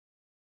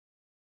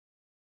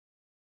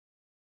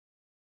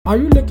Are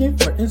you looking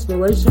for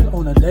inspiration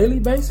on a daily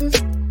basis?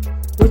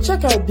 Well,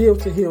 check out Deal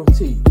to Heal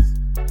Tees.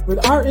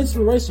 With our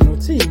inspirational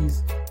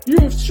tees,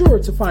 you're sure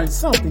to find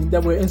something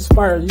that will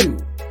inspire you.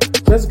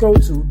 Just go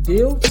to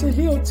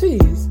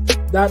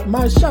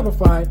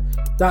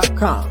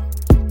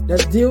dealtohealtees.myshopify.com.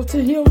 That's Deal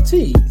to Heal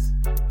Tees.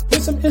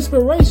 Put some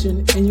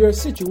inspiration in your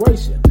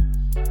situation.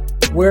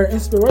 Wear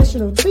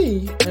inspirational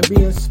tee and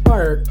be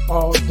inspired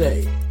all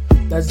day.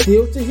 That's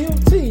Deal to Heal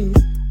Tees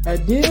at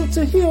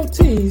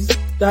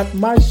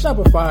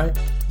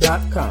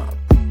dealtohealtees.myshopify.com.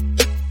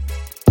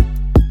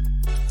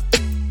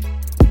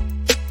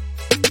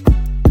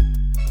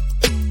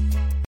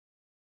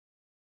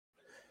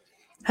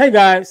 Hey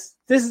guys,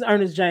 this is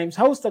Ernest James,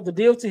 host of the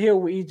Deal to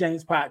Heal with E.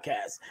 James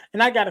podcast,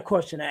 and I got a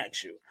question to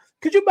ask you.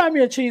 Could you buy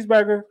me a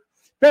cheeseburger?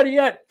 Better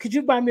yet, could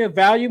you buy me a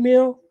value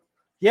meal?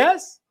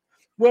 Yes?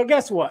 Well,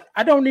 guess what?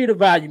 I don't need a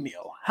value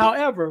meal.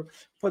 However,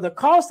 for the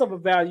cost of a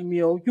value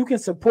meal, you can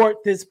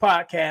support this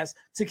podcast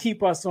to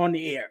keep us on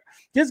the air.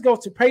 Just go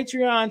to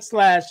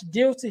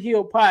Patreon/Deal to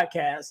Heal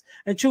podcast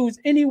and choose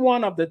any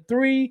one of the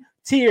 3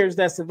 tiers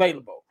that's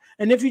available.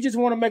 And if you just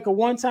want to make a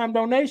one-time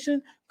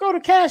donation, go to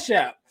Cash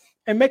App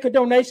and make a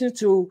donation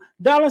to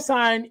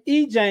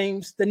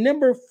 $EJames, the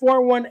number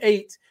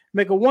 418.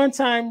 Make a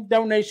one-time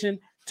donation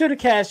to the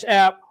Cash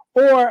App,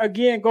 or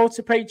again, go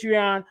to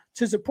Patreon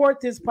to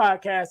support this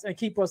podcast and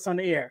keep us on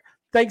the air.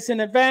 Thanks in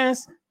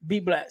advance. Be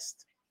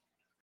blessed.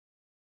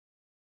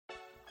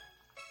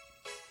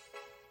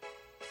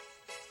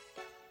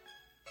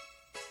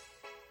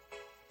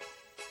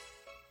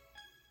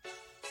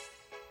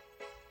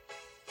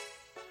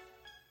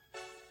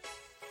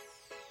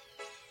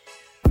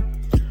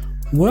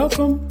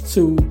 Welcome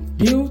to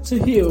Deal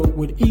to Heal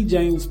with E.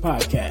 James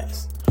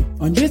podcast.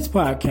 On this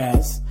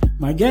podcast,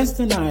 my guest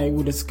and I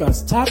will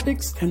discuss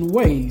topics and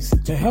ways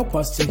to help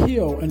us to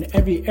heal in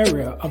every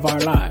area of our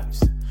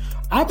lives.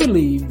 I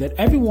believe that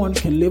everyone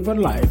can live a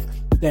life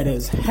that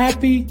is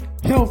happy,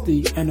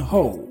 healthy, and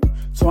whole.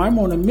 So I'm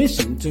on a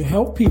mission to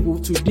help people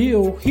to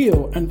deal,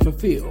 heal, and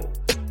fulfill.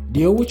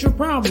 Deal with your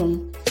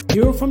problem,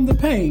 heal from the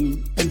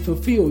pain, and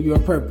fulfill your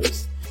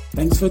purpose.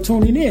 Thanks for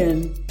tuning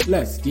in.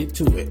 Let's get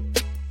to it.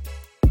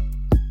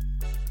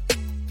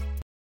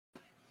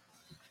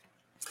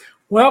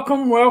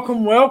 Welcome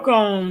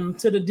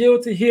to the Deal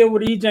to Heal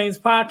with E. James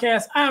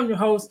podcast. I am your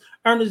host,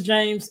 Ernest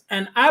James,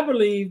 and I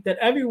believe that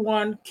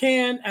everyone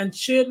can and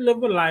should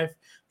live a life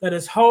that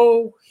is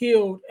whole,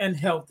 healed, and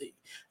healthy.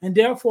 And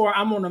therefore,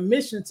 I'm on a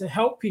mission to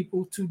help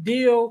people to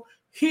deal,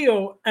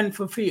 heal, and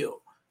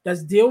fulfill.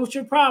 That's deal with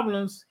your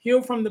problems,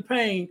 heal from the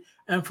pain,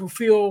 and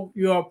fulfill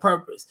your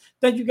purpose.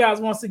 Thank you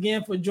guys once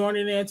again for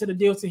joining in to the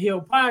Deal to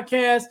Heal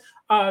podcast.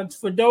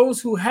 For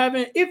those who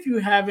haven't, if you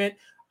haven't,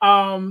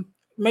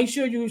 make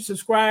sure you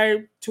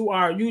subscribe to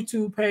our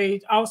YouTube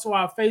page, also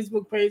our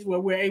Facebook page,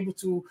 where we're able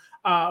to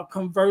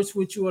converse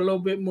with you a little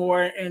bit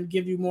more and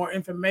give you more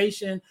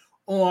information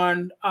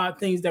on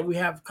things that we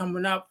have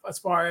coming up as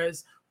far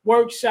as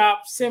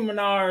workshops,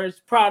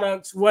 seminars,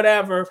 products,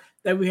 whatever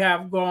that we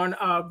have going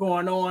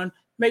on.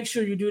 Make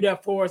sure you do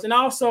that for us. And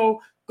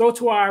also go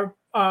to our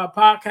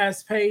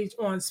podcast page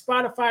on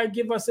Spotify,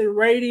 give us a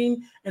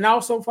rating, and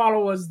also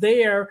follow us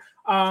there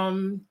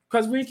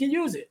because we can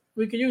use it.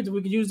 We can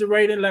use the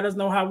rating. Let us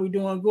know how we're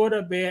doing, good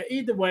or bad.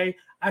 Either way,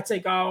 I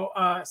take all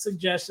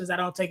suggestions. I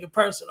don't take it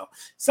personal.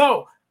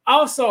 So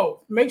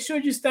also make sure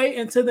you stay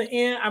until the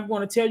end. I'm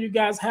going to tell you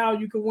guys how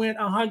you can win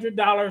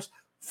 $100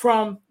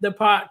 from the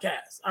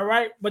podcast. All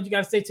right. But you got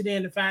to stay to the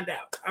end to find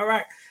out. All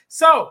right.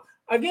 So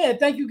again,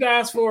 thank you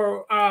guys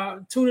for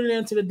tuning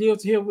in to the Deal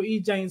to Heal with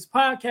E. James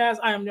podcast.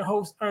 I am your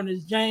host,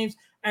 Ernest James.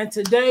 And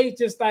today,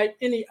 just like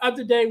any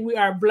other day, we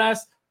are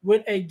blessed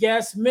with a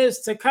guest,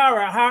 Miss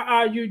Taccarrra. How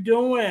are you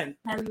doing?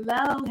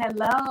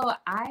 Hello.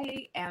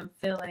 I am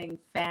feeling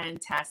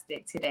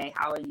fantastic today.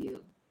 How are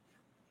you?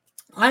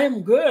 I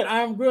am good.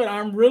 I'm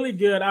really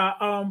good.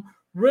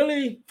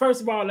 Really,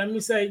 first of all, let me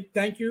say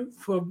thank you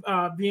for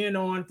being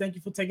on. Thank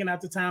you for taking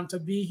out the time to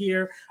be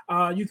here.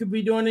 You could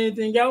be doing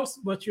anything else,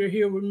 but you're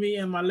here with me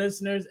and my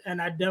listeners,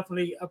 and I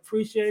definitely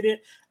appreciate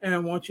it, and I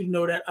want you to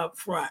know that up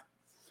front.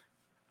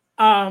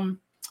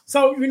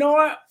 So you know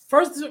what?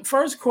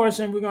 First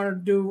question we're going to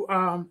do.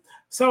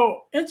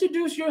 So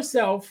introduce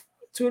yourself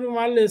to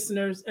my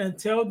listeners and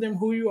tell them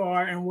who you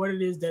are and what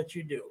it is that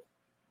you do.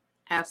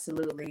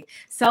 Absolutely.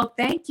 So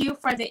thank you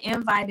for the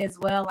invite as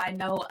well. I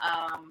know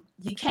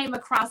you came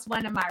across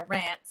one of my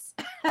rants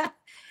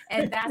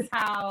and that's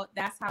how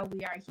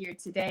we are here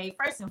today.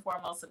 First and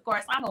foremost, of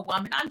course, I'm a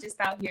woman. I'm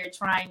just out here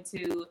trying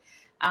to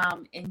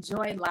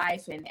enjoy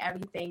life and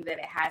everything that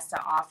it has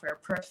to offer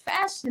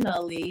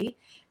professionally.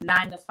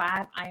 9 to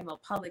 5, I am a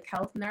public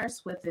health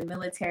nurse with the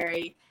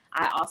military.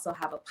 I also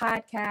have a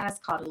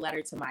podcast called A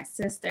Letter to My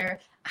Sister.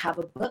 I have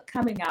a book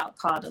coming out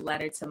called A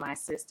Letter to My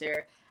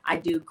Sister. I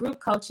do group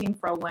coaching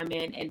for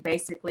women, and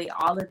basically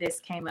all of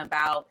this came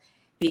about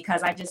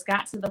because I just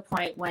got to the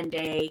point one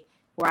day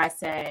where I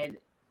said,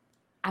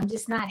 I'm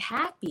just not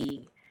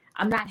happy.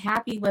 I'm not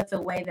happy with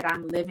the way that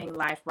I'm living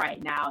life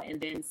right now.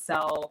 And then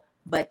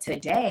but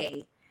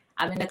today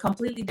I'm in a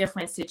completely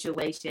different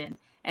situation.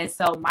 And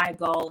so my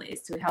goal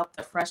is to help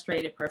the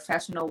frustrated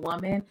professional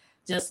woman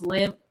just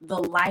live the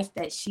life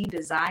that she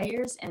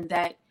desires and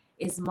that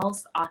is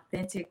most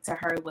authentic to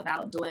her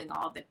without doing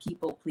all the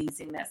people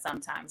pleasing that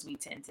sometimes we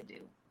tend to do.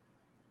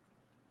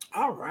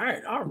 All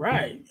right, all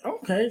right.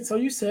 Okay, so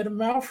you said a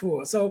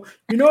mouthful. So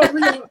you know what,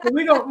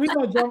 we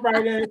gonna jump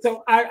right in.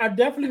 So I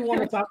definitely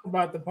want to talk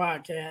about the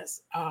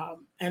podcast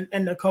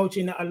and the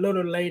coaching a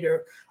little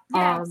later.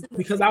 Yeah,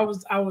 Because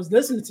absolutely. I was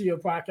listening to your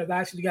podcast. I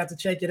actually got to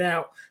check it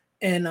out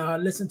and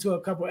listen to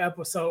a couple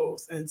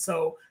episodes. And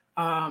so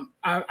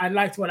I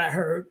liked what I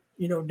heard,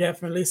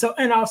 definitely. So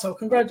and also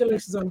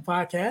congratulations on the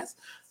podcast.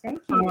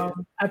 Thank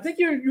you. I think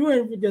you're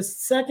in the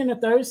second or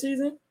third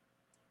season.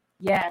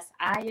 Yes,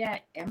 I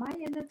am I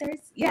in the third?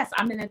 Yes,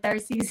 I'm in the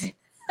third season.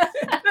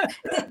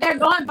 They're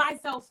going by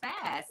so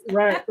fast.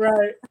 Right,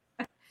 right.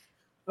 Yes,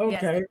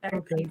 Okay, the third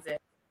okay. season.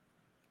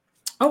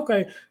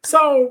 Okay,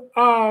 so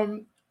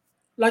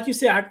like you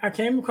said, I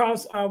came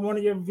across one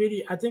of your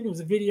video. I think it was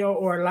a video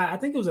or a live. I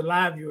think it was a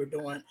live you were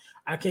doing.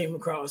 I came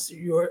across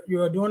you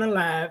were doing a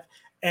live,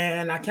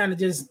 and I kind of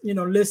just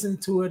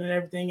listened to it and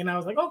everything, and I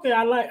was like, okay,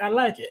 I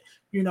like it,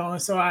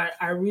 and so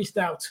I reached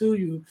out to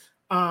you,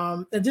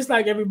 and just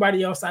like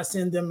everybody else, I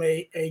send them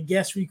a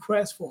guest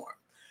request form,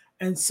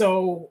 and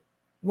so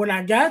when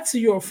I got to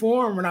your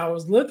form and I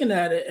was looking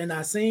at it and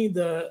I seen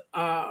the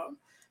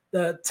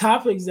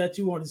topics that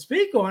you want to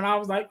speak on, I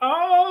was like,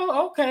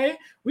 oh, okay,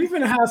 we're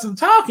gonna have some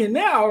talking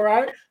now,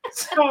 right?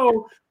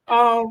 So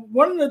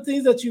one of the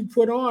things that you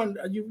put on,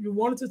 you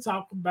wanted to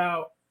talk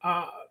about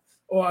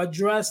or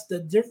address the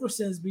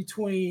differences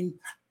between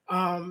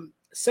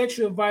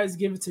sexual advice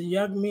given to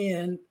young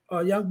men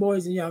or young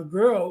boys and young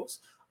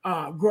girls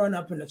growing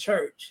up in the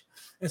church.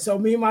 And so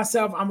me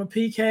myself, I'm a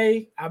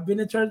PK. I've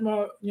been in church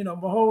my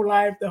whole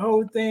life, the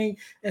whole thing.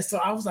 And so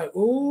I was like,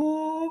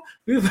 ooh,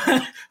 we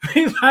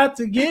about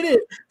to get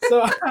it.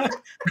 So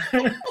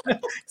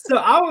so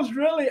I was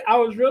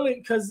really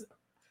because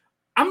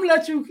I'm gonna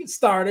let you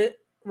start it,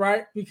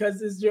 right?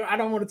 Because I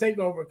don't want to take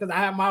over because I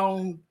have my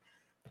own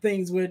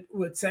things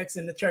with sex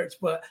in the church,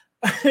 but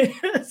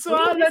so Ooh,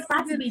 I'll it's let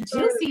about to you be get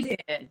started. juicy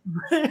then.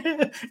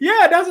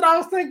 Yeah, that's what I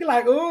was thinking.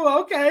 Like,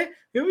 oh, okay,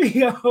 here we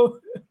go.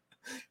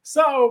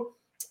 So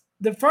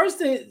the first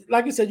thing,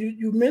 like I said,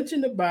 you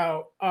mentioned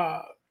about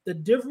the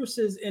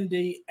differences in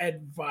the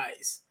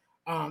advice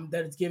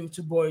that is given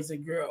to boys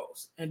and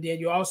girls, and then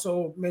you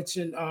also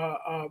mentioned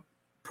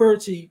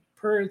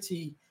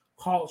purity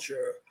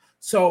culture.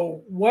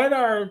 So, what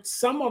are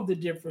some of the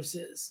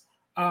differences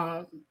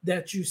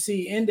that you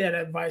see in that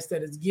advice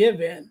that is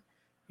given,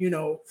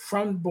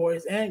 from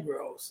boys and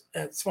girls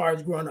as far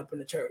as growing up in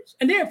the church?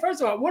 And then, first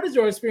of all, what is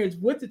your experience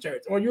with the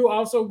church? Are you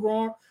also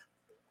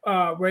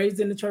raised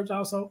in the church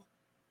also?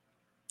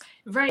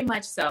 Very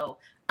much so.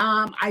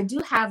 I do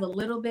have a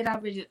little bit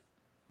of it.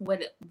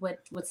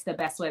 What's the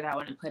best way that I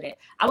want to put it?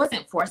 I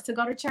wasn't forced to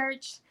go to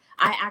church.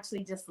 I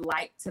actually just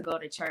like to go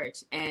to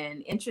church.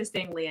 And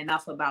interestingly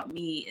enough about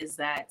me is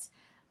that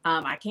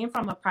I came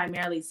from a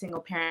primarily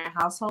single parent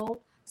household.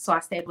 So I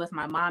stayed with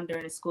my mom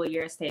during the school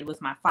year, stayed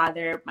with my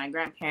father, my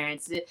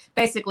grandparents,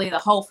 basically the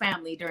whole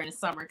family during the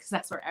summer because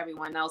that's where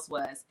everyone else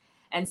was.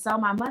 And so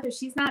my mother,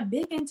 she's not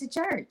big into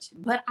church,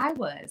 but I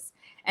was.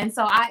 And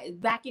so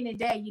back in the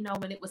day,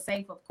 when it was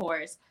safe, of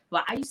course,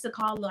 but I used to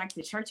call like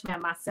the church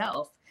man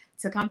myself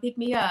to come pick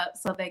me up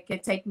so they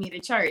could take me to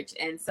church.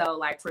 And so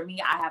like for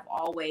me, I have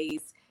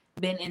always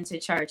been into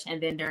church.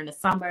 And then during the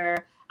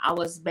summer, I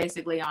was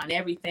basically on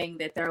everything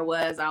that there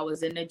was. I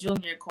was in the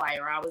junior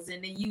choir. I was in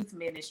the youth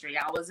ministry.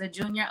 I was a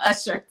junior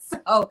usher.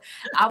 So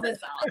I was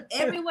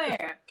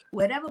everywhere.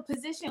 Whatever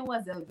position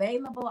was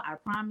available, I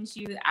promise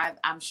you,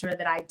 I'm sure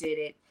that I did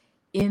it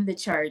in the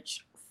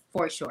church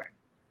for sure.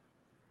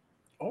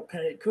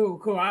 Okay, cool.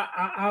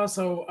 I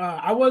also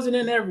I wasn't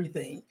in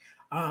everything.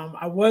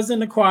 I was in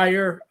the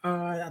choir.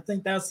 I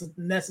think that's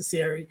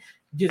necessary.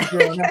 Just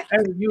growing up,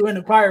 you in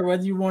the choir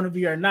whether you want to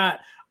be or not.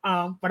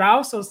 But I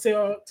also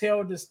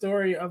tell the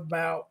story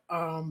about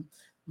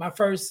my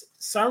first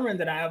sermon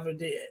that I ever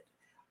did.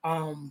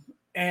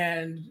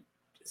 And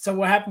so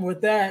what happened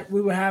with that?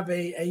 We would have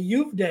a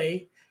youth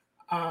day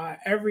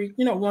every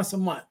once a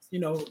month.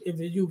 If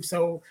the youth.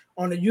 So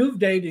on the youth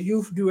day, the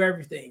youth do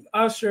everything.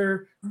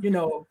 Usher,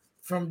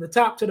 from the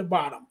top to the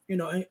bottom,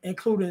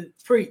 including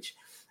preach.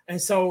 And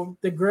so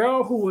the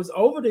girl who was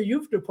over the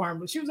youth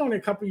department, she was only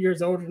a couple of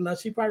years older than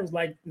us. She probably was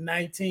like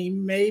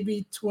 19,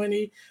 maybe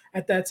 20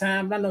 at that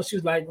time. I know she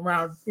was like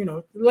around,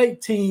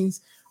 late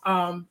teens.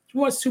 She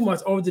wasn't too much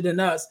older than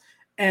us.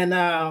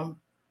 And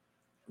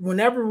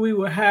whenever we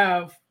would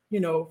have,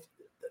 the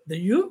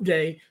youth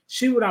day,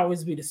 she would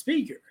always be the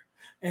speaker.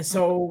 And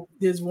so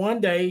this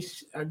one day,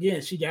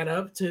 again, she got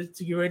up to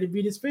get ready to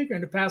be the speaker.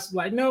 And the pastor was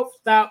like, nope,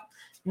 stop.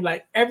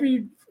 Like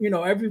every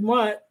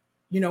month,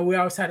 we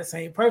always had the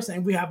same person.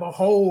 And we have a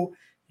whole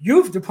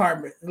youth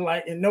department,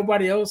 like, and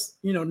nobody else,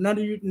 none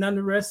of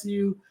the rest of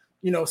you,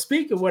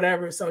 speak or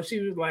whatever. So she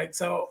was like,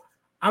 so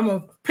I'm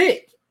going to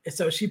pick. And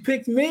so she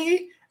picked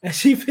me. and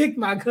she picked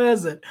my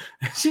cousin.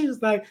 And she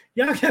was like,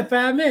 y'all got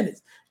 5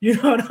 minutes. You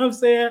know what I'm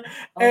saying?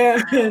 Oh,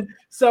 And, wow. and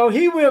so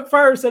he went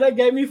first. So they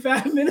gave me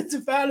 5 minutes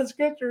to find the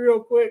scripture real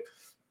quick.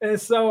 And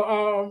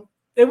so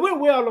it went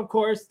well, of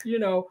course,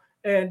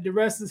 and the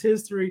rest is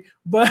history.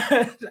 But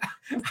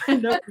I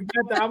never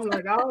forgot that. I'm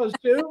like, oh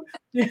shoot.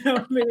 You know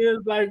what I mean? It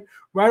was like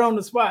right on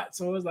the spot.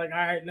 So it was like, all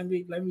right, let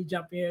me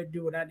jump in and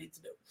do what I need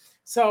to do.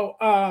 So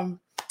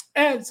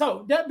and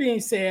so that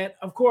being said,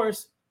 of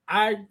course,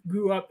 I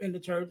grew up in the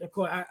church. Of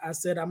course, I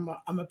said I'm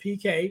a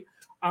PK,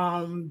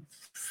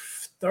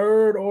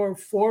 third or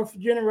fourth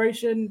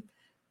generation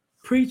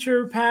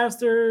preacher,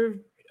 pastor.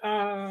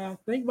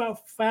 Think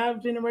about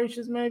 5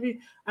 generations,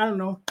 maybe. I don't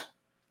know.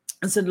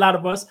 It's a lot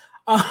of us.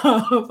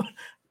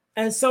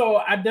 And so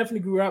I definitely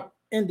grew up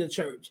in the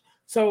church.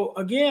 So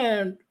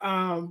again,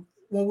 when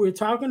we're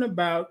talking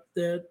about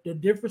the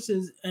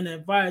differences in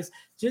advice,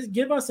 just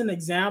give us an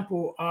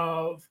example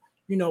of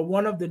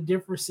one of the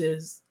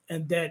differences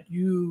and that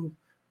you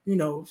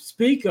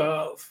speak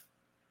of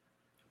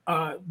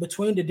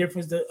between the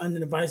difference and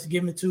the advice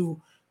given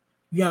to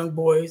young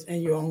boys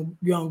and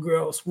young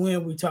girls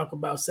when we talk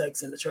about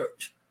sex in the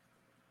church.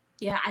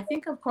 Yeah, I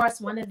think, of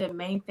course, one of the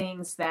main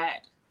things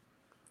that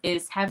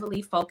is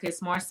heavily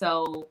focused more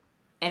so,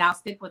 and I'll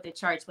stick with the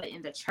church, but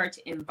in the church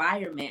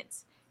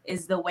environment,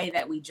 is the way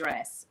that we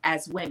dress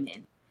as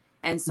women.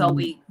 And so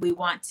we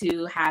want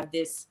to have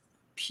this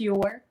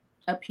pure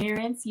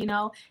appearance,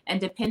 and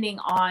depending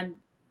on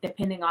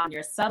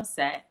your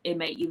subset, it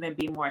may even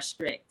be more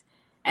strict.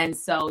 And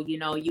so,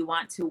 you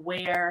want to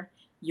wear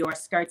your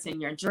skirts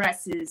and your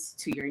dresses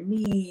to your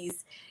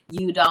knees.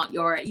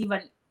 You're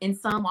even in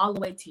some all the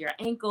way to your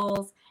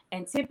ankles.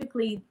 And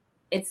typically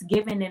it's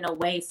given in a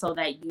way so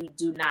that you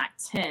do not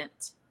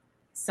tempt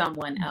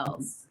someone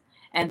else.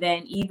 And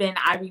then even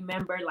I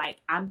remember, like,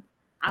 I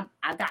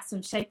got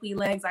some shapely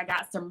legs. I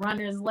got some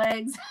runner's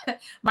legs.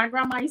 My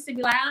grandma used to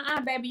be like,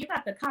 baby, you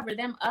got to cover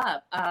them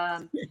up.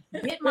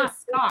 Get my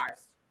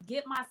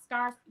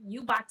scarf.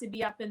 You about to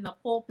be up in the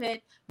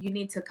pulpit. You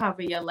need to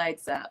cover your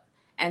legs up.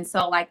 And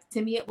so, like,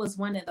 to me, it was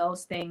one of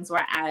those things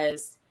where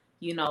as,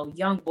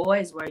 young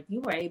boys where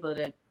you were able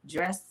to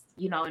dress,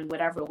 in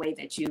whatever way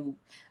that you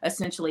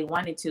essentially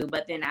wanted to.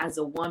 But then as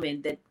a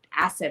woman, the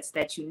assets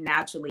that you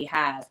naturally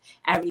have,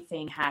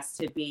 everything has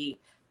to be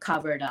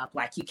covered up.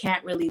 Like, you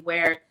can't really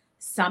wear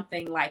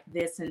something like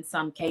this in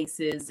some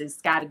cases. It's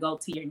got to go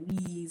to your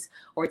knees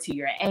or to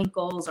your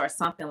ankles or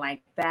something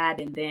like that.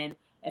 And then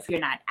if you're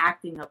not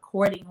acting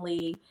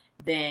accordingly,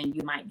 then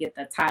you might get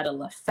the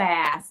title of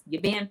fast.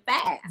 You're being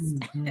fast.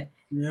 Mm-hmm.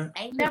 Yeah.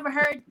 Ain't never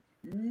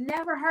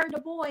heard a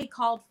boy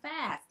called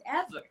fast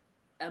ever.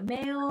 A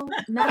male,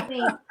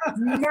 nothing.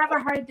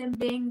 Never heard them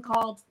being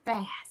called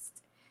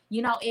fast.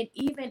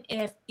 Even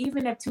if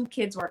 2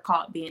 kids were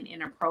caught being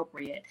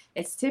inappropriate,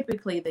 it's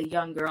typically the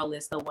young girl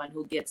is the one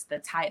who gets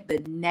the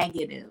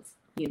negative,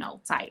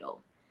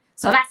 title.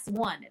 So that's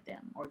one of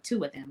them or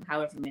 2 of them,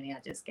 however many I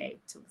just gave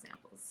 2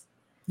 examples.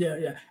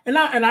 Yeah. And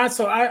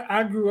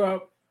I grew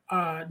up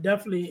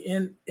definitely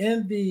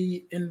in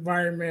the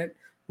environment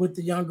with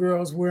the young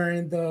girls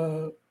wearing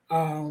the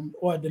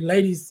or the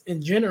ladies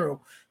in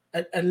general,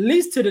 at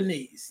least to the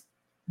knees,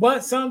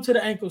 but some to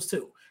the ankles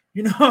too.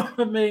 You know what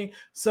I mean?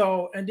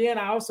 So, and then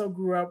I also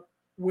grew up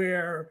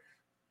where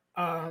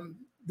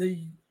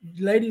the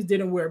ladies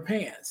didn't wear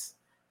pants.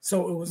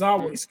 So it was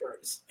always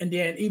skirts. And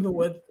then even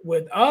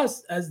with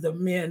us as the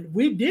men,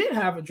 we did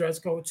have a dress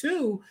code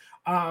too.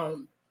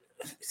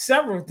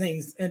 Several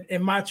things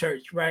in my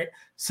church, right?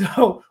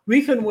 So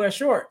we couldn't wear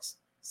shorts.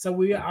 So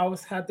we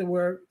always had to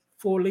wear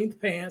full length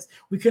pants.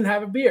 We couldn't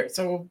have a beard.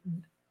 So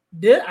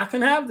I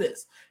can have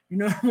this. You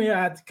know what I mean? I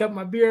had to cut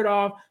my beard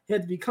off. It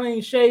had to be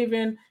clean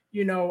shaven,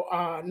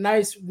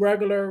 nice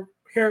regular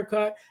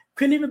haircut.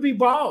 Couldn't even be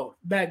bald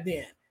back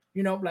then.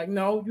 Like,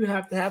 no, you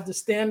have to have the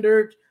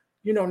standard,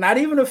 not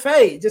even a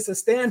fade, just a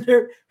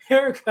standard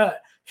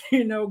haircut,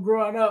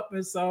 growing up.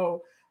 And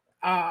so,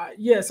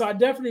 so I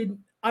definitely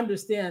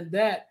understand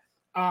that.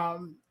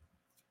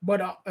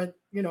 But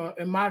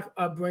in my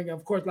upbringing,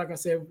 of course, like I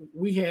said,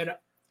 we had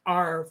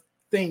our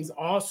things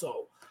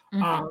also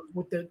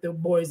with the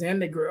boys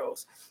and the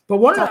girls. But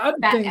one of the other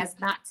things, as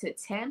not to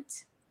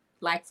tempt,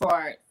 like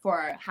for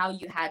how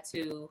you had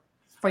to.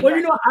 I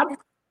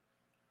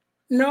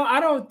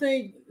don't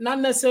think, not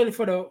necessarily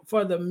for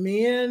the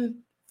men.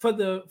 For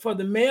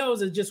the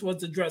males, it just was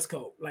the dress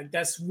code. Like,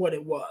 that's what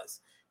it was.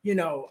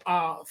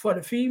 For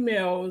the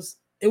females,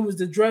 it was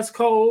the dress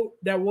code.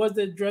 That was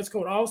the dress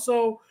code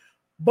also,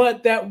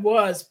 but that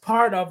was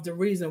part of the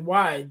reason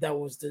why that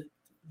was the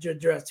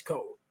dress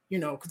code.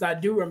 Because I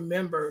do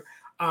remember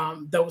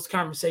those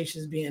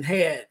conversations being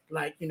had,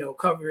 like,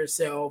 cover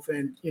yourself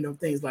and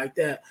things like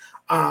that.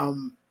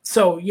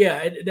 So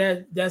yeah,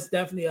 that's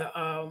definitely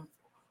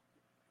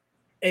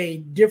a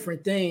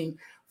different thing.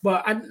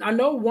 But I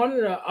know one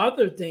of the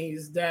other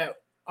things that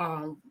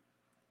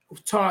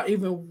taught,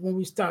 even when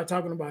we start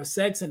talking about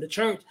sex in the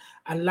church,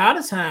 a lot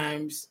of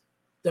times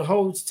the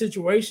whole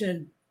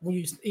situation, when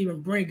you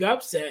even bring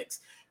up sex,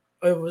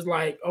 it was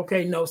like,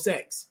 okay, no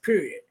sex,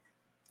 period.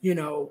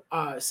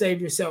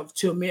 save yourself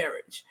till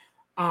marriage.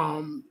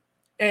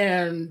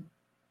 And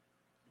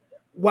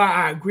while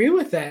I agree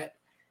with that,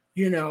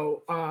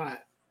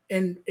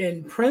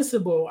 in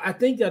principle, I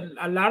think that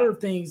a lot of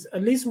things,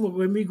 at least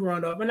with me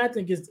growing up, and I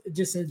think it's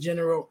just in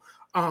general,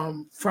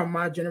 from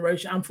my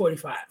generation, I'm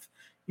 45,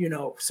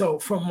 so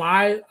from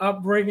my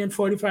upbringing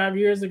 45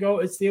 years ago,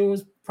 it still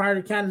was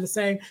probably kind of the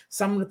same.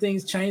 Some of the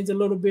things changed a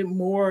little bit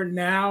more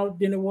now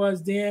than it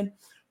was then,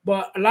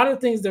 but a lot of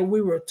things that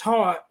we were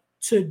taught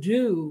to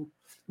do,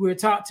 we were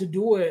taught to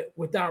do it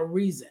without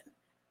reason,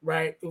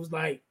 right? It was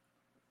like,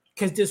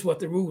 because this is what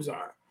the rules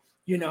are,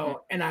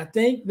 and I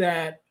think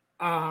that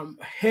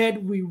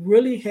had we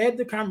really had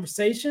the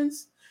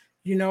conversations,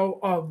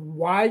 of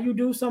why you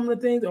do some of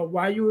the things or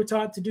why you were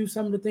taught to do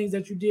some of the things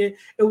that you did,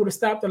 it would have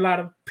stopped a lot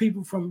of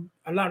people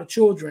a lot of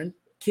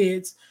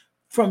kids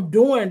from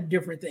doing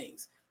different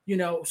things,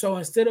 So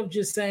instead of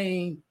just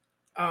saying,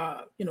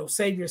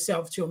 save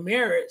yourself till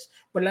marriage,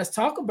 but let's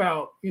talk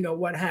about,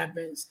 what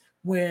happens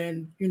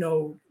when,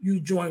 you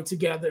join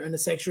together in a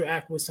sexual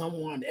act with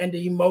someone, and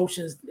the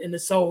emotions and the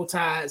soul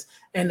ties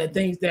and the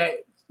things that,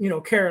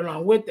 carry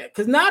along with that.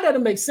 Because now that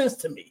it makes sense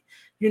to me,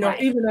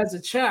 Right. even as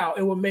a child,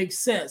 it would make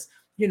sense,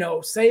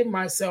 save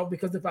myself,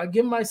 because if I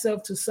give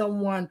myself to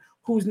someone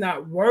who's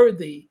not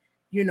worthy,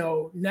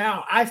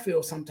 now I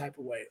feel some type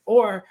of way.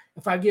 Or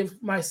if I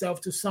give myself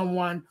to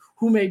someone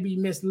who may be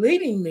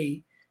misleading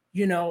me,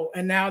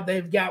 and now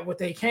they've got what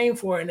they came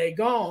for and they're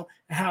gone,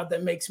 and how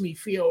that makes me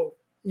feel,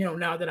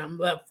 now that I'm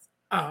left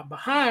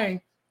behind,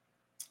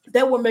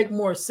 that would make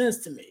more sense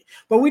to me.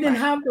 But we didn't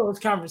have those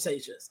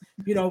conversations.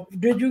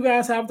 Did you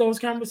guys have those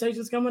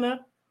conversations coming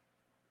up?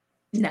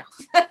 No,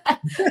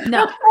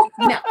 no.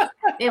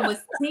 It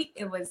was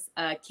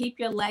keep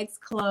your legs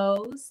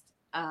closed.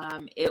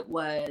 It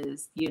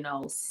was,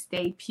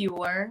 stay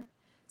pure.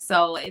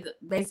 So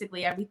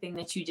basically everything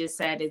that you just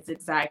said is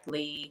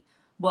exactly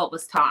what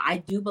was taught. I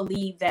do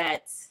believe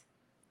that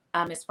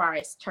as far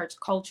as church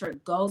culture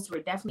goes,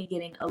 we're definitely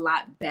getting a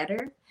lot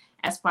better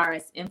as far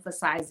as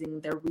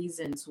emphasizing the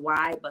reasons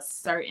why, but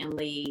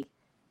certainly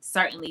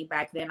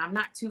back then, I'm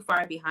not too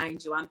far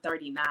behind you. I'm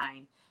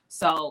 39.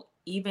 So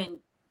even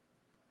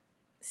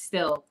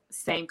still,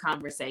 same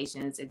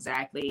conversations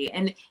exactly.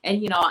 And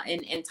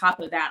top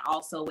of that,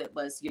 also, it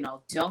was,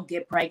 don't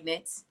get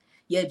pregnant.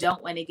 You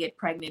don't want to get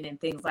pregnant and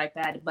things like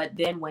that. But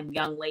then when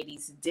young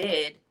ladies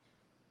did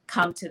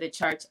come to the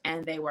church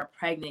and they were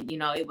pregnant,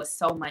 it was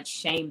so much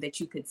shame that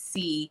you could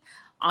see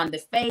on the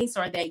face,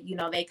 or that,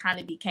 they kind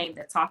of became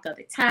the talk of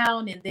the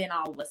town. And then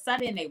all of a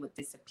sudden they would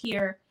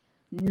disappear.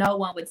 No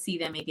one would see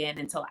them again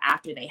until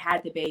after they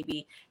had the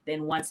baby.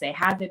 Then once they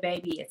had the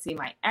baby, it seemed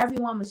like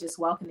everyone was just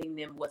welcoming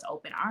them with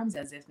open arms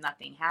as if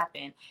nothing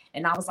happened.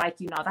 And I was like,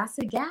 that's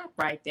a gap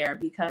right there,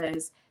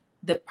 because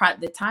the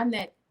time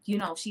that,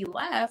 she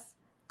left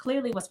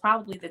clearly was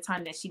probably the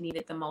time that she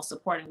needed the most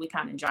support. And we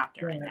kind of dropped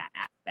her in that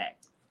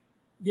aspect.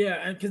 Yeah.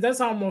 And because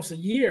that's almost a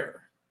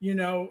year,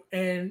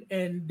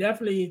 and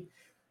definitely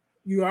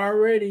you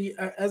already,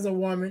 as a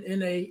woman,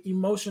 in a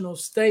emotional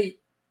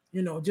state,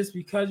 just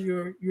because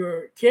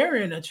you're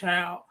carrying a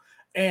child.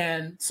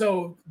 And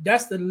so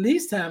that's the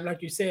least time,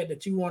 like you said,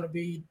 that you want to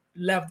be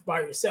left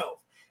by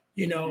yourself,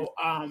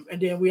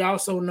 and then we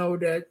also know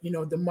that,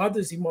 the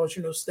mother's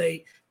emotional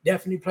state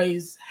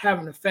definitely have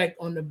an effect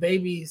on the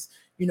baby's,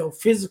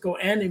 physical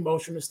and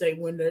emotional state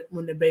when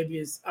the baby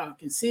is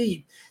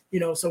conceived,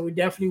 so we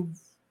definitely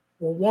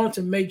will want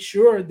to make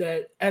sure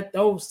that at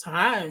those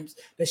times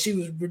that she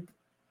was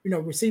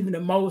receiving the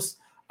most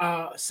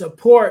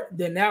support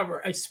than ever,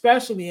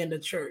 especially in the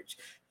church,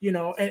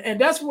 and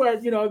that's where,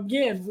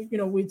 again,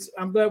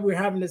 I'm glad we're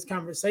having this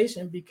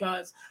conversation,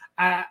 because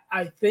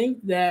I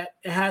think that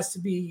it has to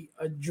be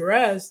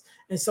addressed,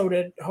 and so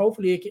that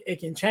hopefully it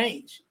can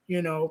change,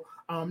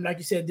 like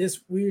you said,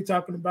 we were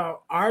talking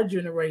about our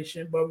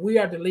generation, but we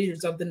are the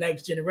leaders of the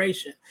next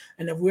generation.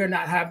 And if we're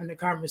not having the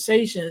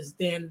conversations,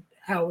 then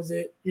how is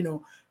it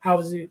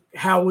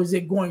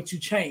going to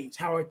change?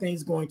 How are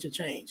things going to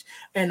change?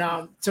 And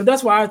so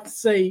that's why I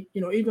say,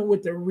 even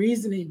with the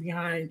reasoning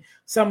behind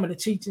some of the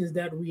teachings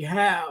that we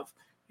have,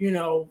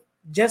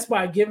 just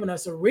by giving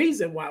us a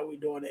reason why we're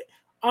doing it,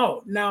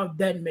 now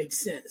that makes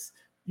sense.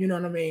 You know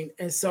what I mean?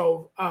 And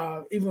so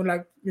even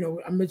like,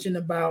 I mentioned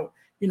about,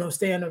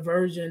 staying a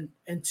virgin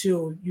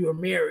until you are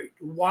married.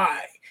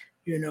 Why?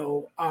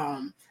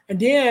 And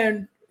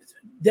then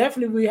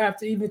definitely we have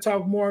to even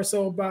talk more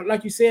so about,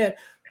 like you said,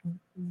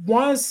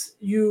 once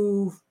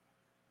you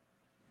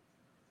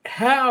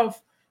have,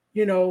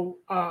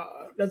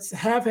 let's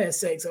have had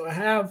sex, or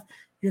have,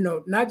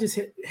 not just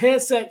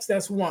had sex,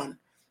 that's one,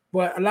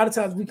 but a lot of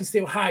times we can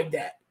still hide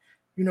that.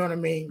 You know what I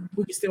mean?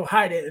 We can still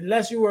hide it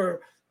unless you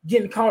were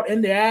getting caught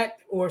in the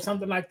act or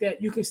something like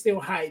that. You can still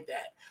hide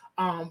that.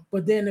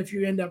 But then if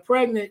you end up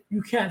pregnant,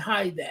 you can't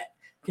hide that,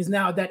 because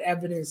now that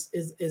evidence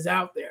is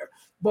out there.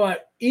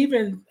 But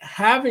even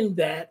having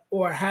that,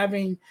 or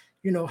having,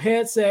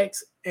 had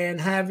sex and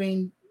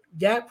having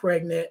got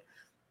pregnant,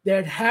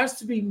 there has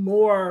to be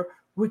more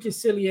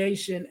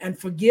reconciliation and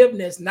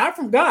forgiveness, not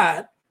from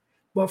God,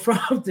 but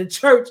from the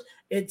church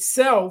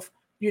itself,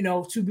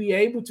 to be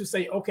able to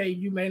say, okay,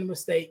 you made a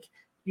mistake,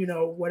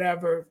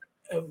 whatever,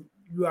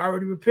 you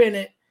already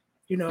repented,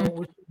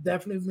 which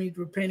definitely means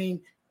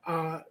repenting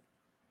uh,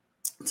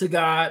 to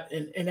God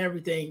and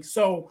everything.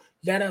 So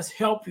let us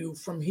help you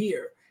from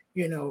here,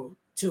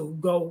 to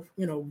go,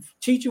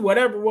 teach you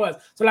whatever it was.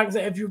 So like I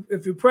said,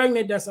 if you're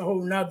pregnant, that's a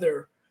whole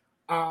nother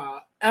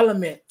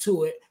element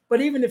to it.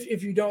 But even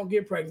if you don't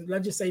get pregnant,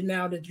 let's just say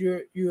now that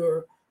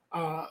you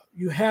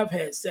have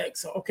had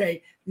sex. So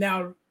okay,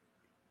 now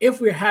if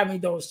we're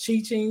having those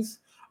teachings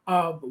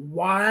of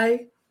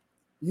why,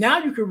 now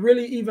you can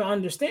really even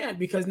understand,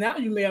 because now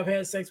you may have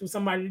had sex with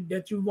somebody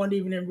that you weren't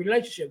even in a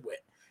relationship with,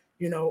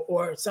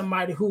 or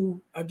somebody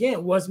who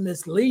again was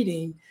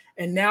misleading,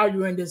 and now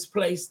you're in this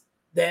place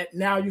that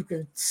now you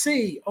can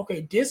see,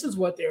 okay, this is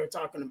what they were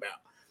talking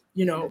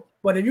about.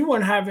 But if you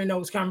weren't having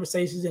those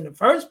conversations in the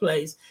first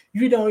place,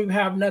 you don't even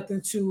have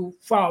nothing to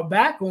fall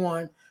back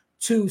on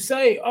to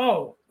say,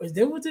 oh, is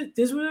this what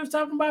this what it was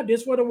talking about?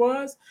 This what it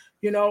was,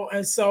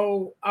 and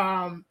so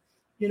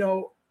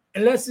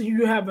unless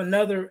you have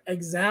another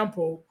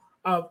example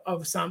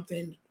of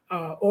something,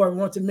 or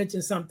want to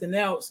mention something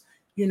else,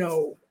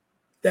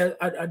 that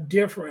a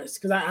difference,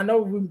 because I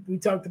know we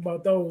talked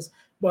about those,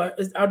 but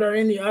are there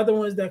any other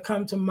ones that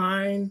come to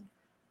mind?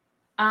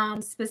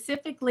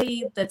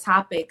 Specifically the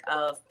topic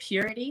of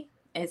purity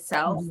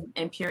itself Mm-hmm.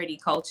 and purity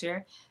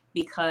culture,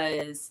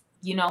 because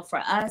for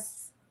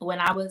us, when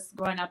I was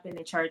growing up in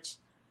the church,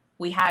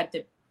 we had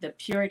the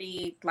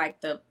purity, like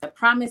the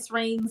promise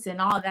rings and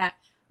all that,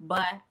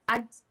 but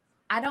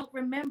I don't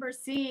remember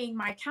seeing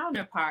my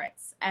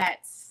counterparts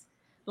at,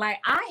 like,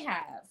 I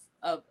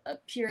have a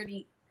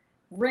purity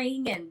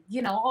ring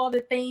and all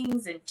the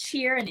things, and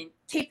cheering and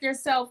keep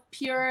yourself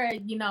pure,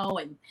 and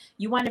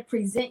you want to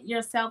present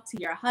yourself to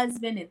your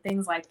husband and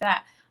things like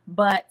that.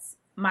 But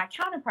my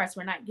counterparts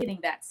were not getting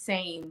that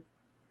same,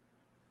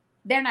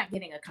 they're not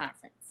getting a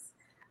conference.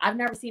 I've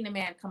never seen a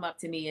man come up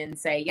to me and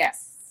say,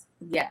 yes,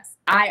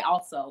 I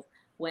also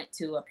went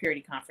to a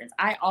purity conference,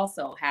 I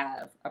also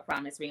have a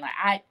promise ring. Like,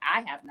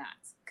 I have not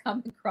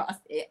come across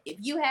it. If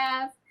you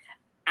have,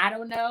 I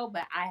don't know,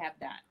 but I have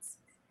not.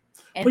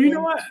 And Well, you know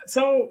then what?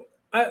 So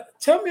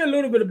tell me a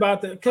little bit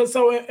about that, because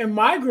so in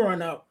my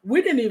growing up,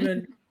 we didn't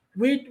even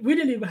we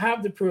didn't even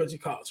have the purity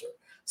culture.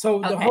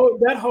 So okay.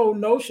 that whole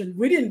notion,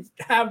 we didn't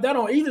have that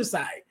on either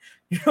side.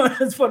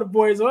 It's for the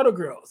boys or the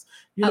girls.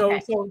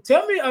 Okay. So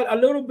tell me a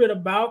little bit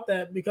about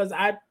that, because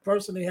I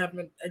personally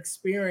haven't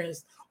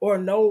experienced or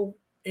know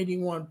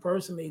anyone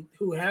personally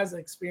who has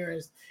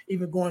experienced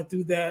even going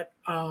through that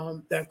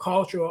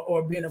culture,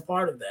 or being a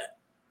part of that.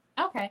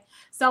 Okay.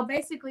 So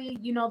basically,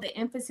 the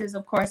emphasis,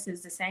 of course,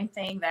 is the same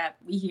thing that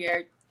we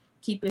hear: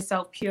 keep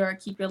yourself pure,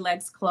 keep your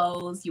legs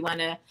closed. You want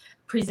to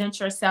present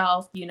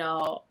yourself,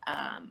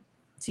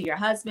 to your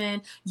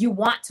husband. You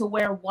want to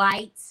wear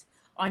white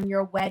on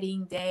your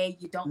wedding day.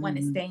 You don't want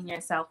to Mhm. stain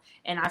yourself.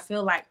 And I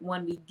feel like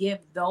when we give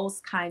those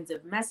kinds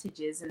of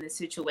messages in the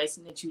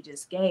situation that you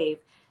just gave,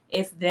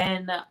 if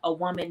then a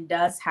woman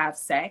does have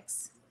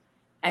sex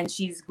and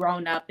she's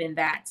grown up in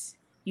that,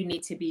 you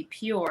need to be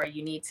pure,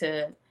 you need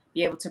to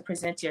be able to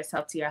present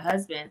yourself to your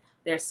husband.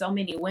 There's so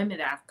many women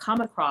that I've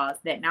come across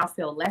that now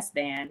feel less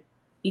than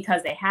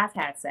because they have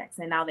had sex,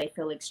 and now they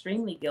feel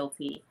extremely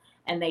guilty,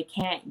 and they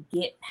can't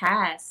get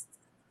past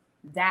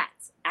that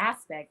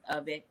aspect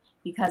of it,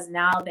 because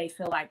now they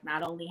feel like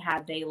not only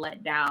have they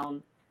let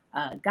down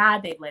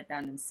God, they've let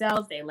down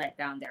themselves, they let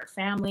down their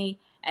family.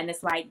 And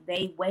it's like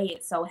they weigh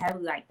it so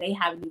heavily, like they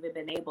haven't even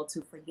been able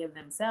to forgive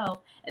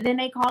themselves. And then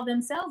they call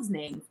themselves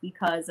names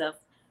because of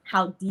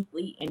how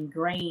deeply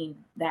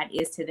ingrained that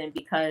is to them,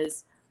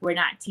 because we're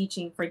not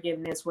teaching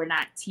forgiveness. We're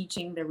not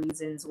teaching the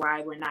reasons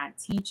why. We're not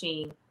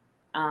teaching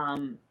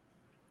um,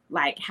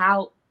 like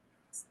how,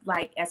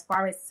 like as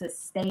far as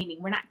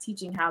sustaining, we're not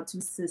teaching how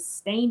to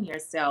sustain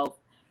yourself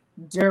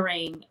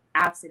during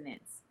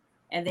abstinence.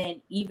 And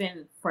then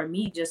even for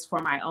me, just for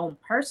my own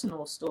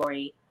personal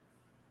story,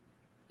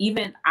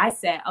 even I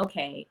said,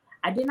 okay,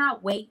 I did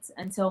not wait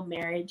until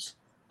marriage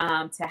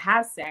to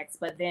have sex.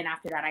 But then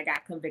after that, I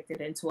got convicted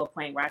into a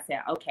point where I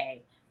said,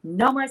 okay,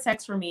 no more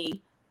sex for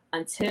me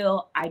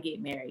until I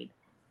get married.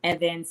 And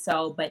then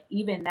so, but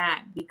even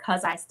that,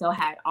 because I still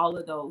had all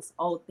of those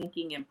old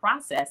thinking and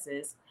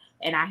processes,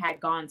 and I had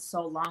gone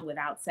so long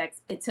without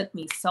sex, it took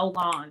me so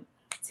long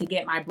to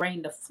get my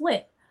brain to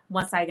flip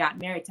once I got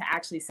married to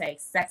actually say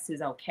sex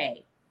is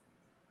okay.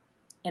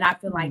 And I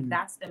feel like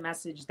that's the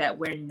message that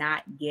we're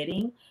not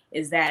getting,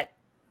 is that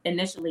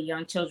initially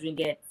young children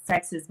get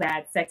sex is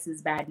bad,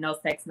 no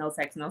sex, no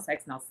sex, no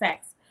sex, no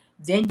sex.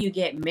 Then you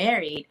get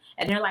married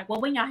and they're like,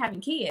 well, when y'all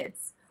having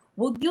kids?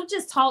 Well,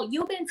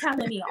 you've been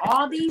telling me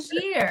all these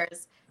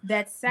years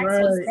that sex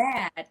was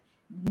Right. bad.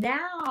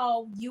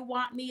 Now you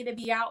want me to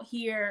be out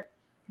here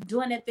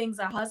doing the things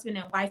a husband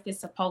and wife is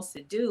supposed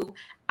to do.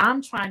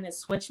 I'm trying to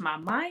switch my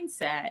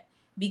mindset,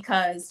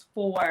 because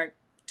for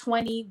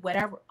 20,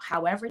 whatever,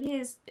 however it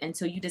is,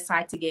 until you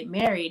decide to get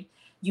married,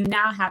 you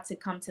now have to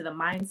come to the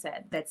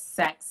mindset that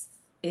sex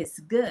is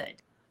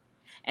good.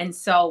 And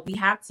so we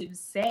have to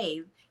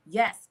say,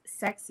 yes,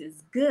 sex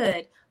is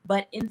good,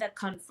 but in the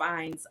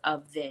confines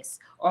of this,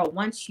 or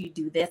once you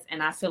do this.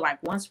 And I feel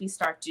like once we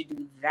start to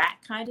do that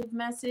kind of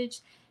message,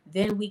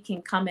 then we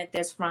can come at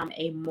this from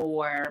a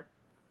more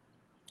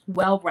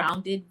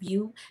well-rounded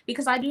view,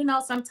 because I do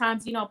know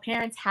sometimes,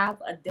 parents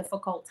have a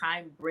difficult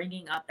time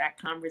bringing up that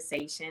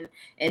conversation,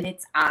 and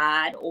it's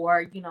odd,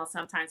 or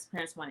sometimes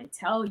parents want to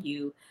tell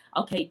you,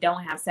 okay,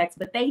 don't have sex,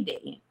 but they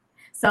didn't.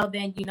 So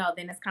then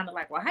then it's kind of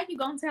like, well, how you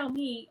gonna tell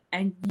me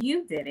and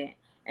you didn't?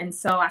 And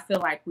so I feel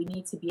like we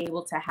need to be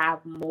able to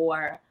have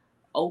more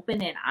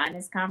open and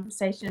honest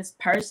conversations.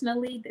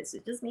 Personally, this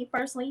is just me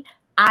personally,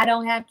 I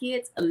don't have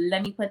kids,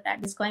 let me put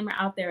that disclaimer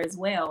out there as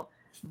well.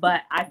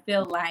 But I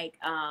feel like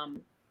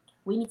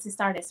we need to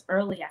start as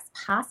early as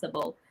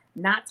possible,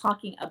 not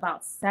talking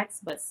about sex,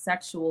 but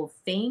sexual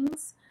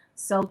things,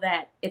 so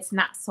that it's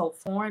not so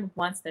foreign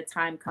once the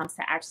time comes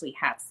to actually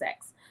have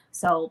sex.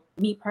 So,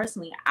 me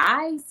personally,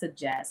 I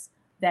suggest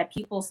that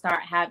people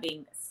start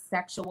having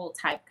sexual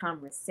type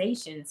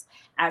conversations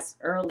as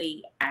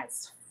early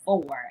as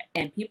 4.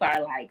 And people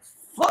are like,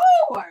 4?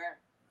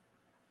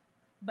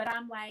 But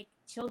I'm like,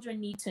 children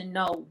need to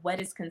know what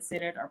is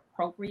considered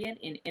appropriate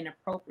and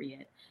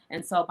inappropriate.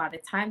 And so by the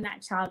time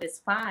that child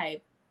is 5,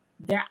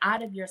 they're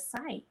out of your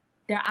sight.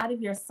 They're out of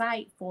your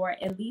sight for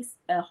at least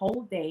a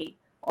whole day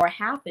or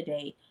half a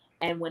day.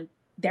 And when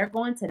they're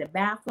going to the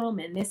bathroom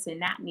and this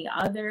and that and the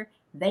other,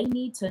 they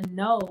need to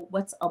know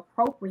what's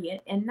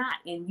appropriate and not.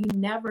 And you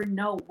never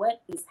know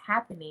what is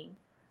happening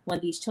when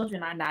these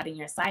children are not in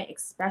your sight,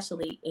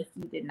 especially if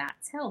you did not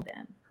tell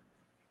them.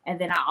 And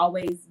then I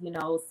always,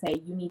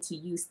 say you need to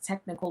use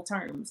technical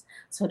terms.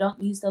 So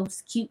don't use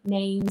those cute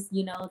names,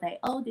 like,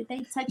 oh, did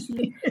they touch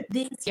you?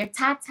 This, your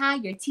tata,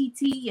 your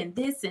TT, and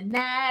this and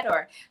that,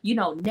 or,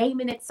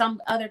 naming it some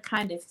other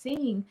kind of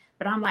thing.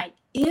 But I'm like,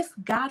 if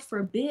God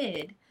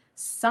forbid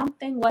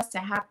something was to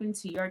happen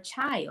to your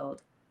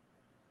child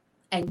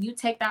and you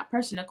take that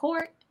person to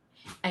court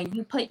and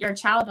you put your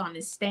child on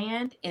the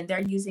stand and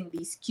they're using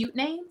these cute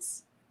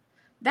names,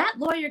 that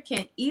lawyer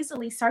can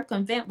easily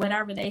circumvent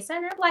whatever they say.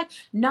 They're like,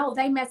 no,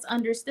 they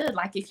misunderstood.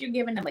 Like if you're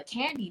giving them a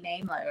candy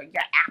name, like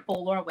your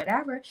apple or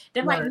whatever,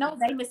 they're right. Like, no,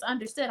 they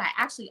misunderstood. I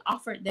actually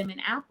offered them an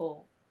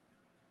apple.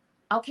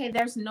 Okay,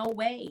 there's no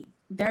way.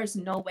 There's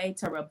no way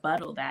to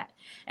rebuttal that.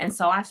 And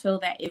so I feel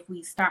that if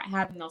we start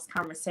having those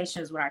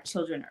conversations with our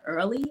children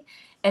early,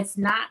 it's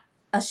not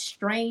a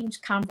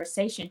strange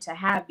conversation to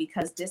have,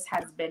 because this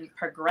has been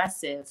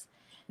progressive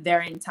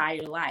their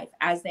entire life.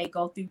 As they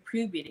go through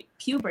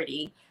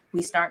puberty,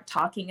 we start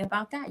talking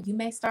about that. You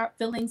may start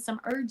feeling some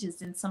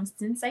urges and some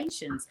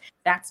sensations.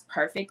 That's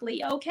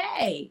perfectly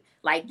okay.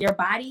 Like your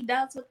body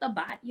does what the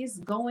body is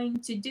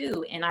going to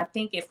do. And I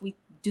think if we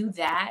do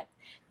that,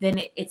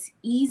 then it's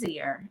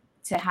easier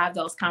to have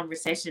those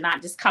conversations,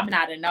 not just coming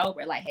out of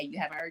nowhere, like, hey, you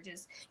having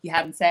urges? You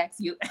having sex?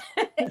 You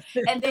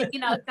and then,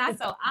 it's not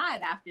so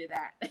odd after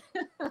that.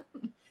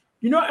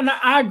 And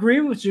I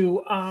agree with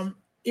you.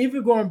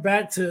 Even going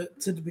back to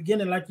the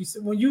beginning, like you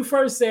said, when you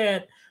first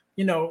said,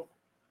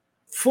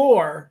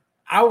 4,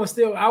 I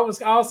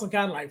was also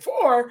kind of like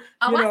 4,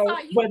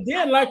 but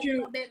then like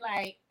you,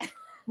 like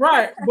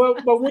right.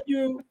 But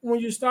when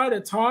you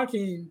started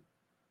talking,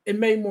 it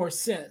made more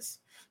sense,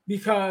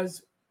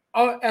 because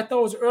at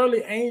those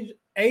early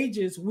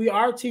ages, we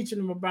are teaching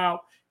them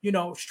about,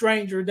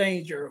 stranger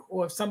danger,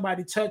 or if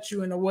somebody touch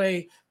you in a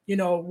way,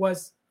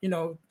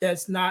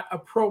 that's not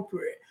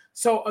appropriate.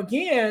 So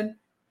again,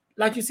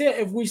 like you said,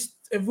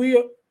 if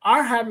we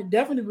are having,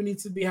 definitely we need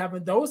to be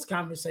having those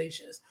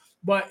conversations.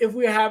 But if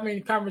we're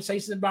having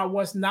conversations about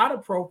what's not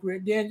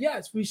appropriate, then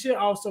yes, we should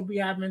also be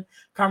having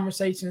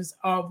conversations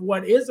of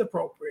what is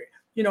appropriate.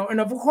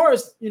 And of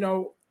course,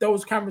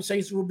 those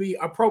conversations will be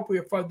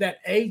appropriate for that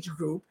age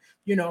group,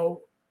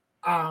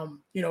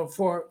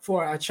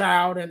 for a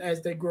child and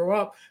as they grow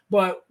up.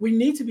 But we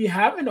need to be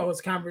having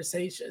those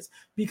conversations,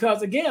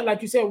 because again,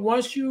 like you said,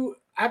 once you,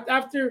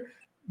 after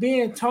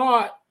being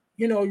taught,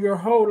 your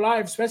whole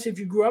life, especially if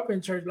you grew up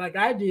in church like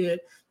I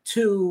did,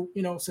 to,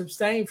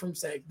 abstain from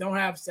sex, don't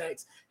have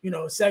sex,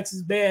 sex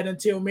is bad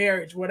until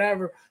marriage,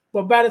 whatever.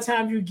 But by the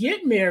time you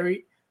get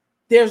married,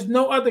 there's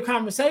no other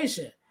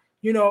conversation,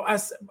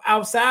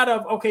 outside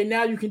of, okay,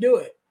 now you can do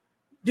it.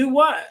 Do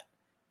what?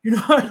 You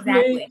know what exactly.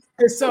 I mean?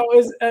 And so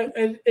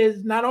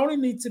it's not only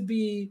need to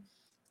be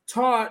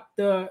taught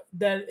that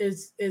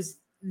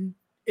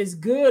is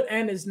good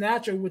and is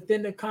natural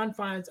within the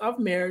confines of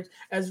marriage,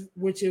 as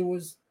which it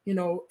was,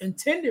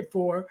 intended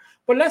for.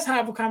 But let's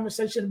have a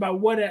conversation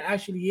about what it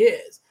actually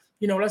is.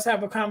 Let's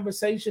have a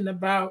conversation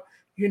about,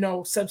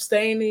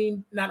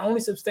 sustaining, not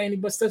only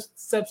sustaining, but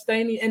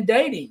sustaining and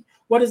dating.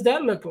 What does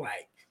that look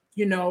like?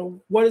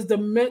 What is the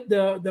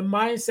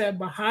mindset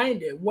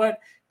behind it? What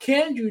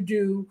can you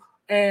do,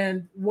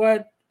 and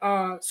what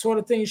sort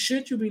of things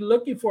should you be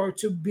looking for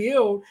to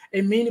build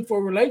a meaningful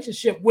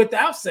relationship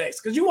without sex?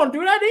 Because you want to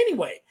do that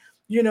anyway,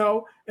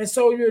 and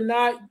so you're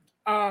not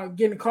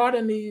getting caught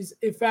in these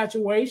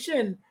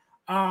infatuation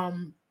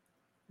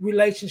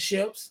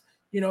relationships,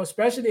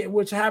 especially,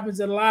 which happens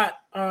a lot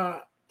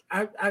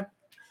I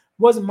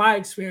wasn't my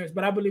experience,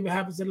 but I believe it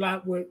happens a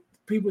lot with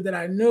people that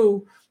I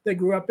knew that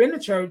grew up in the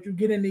church. You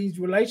get in these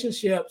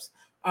relationships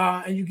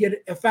and you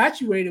get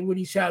infatuated with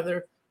each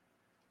other,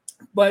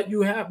 but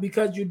you have,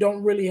 because you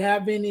don't really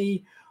have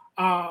any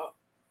uh,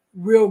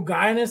 real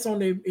guidance on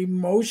the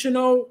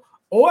emotional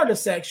or the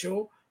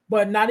sexual,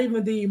 but not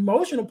even the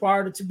emotional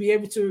part, to be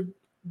able to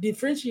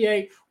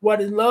differentiate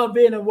what is love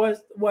in and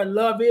what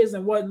love is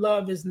and what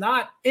love is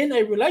not in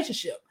a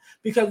relationship.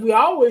 Because we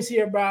always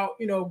hear about,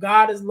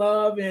 God is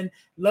love and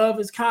love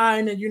is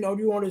kind, and you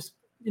want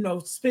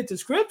to spit the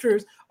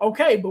scriptures.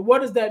 Okay, but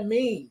what does that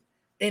mean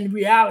in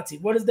reality?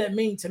 What does that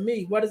mean to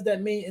me? What does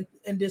that mean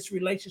in this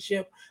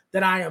relationship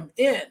that I am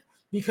in?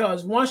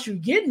 Because once you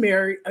get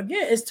married,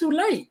 again, it's too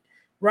late,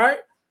 right?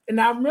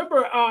 And I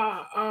remember,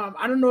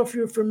 I don't know if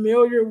you're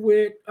familiar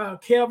with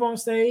Kev on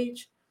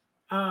stage,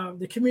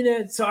 the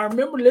comedian. So I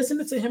remember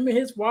listening to him and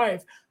his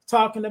wife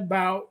talking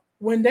about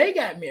when they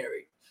got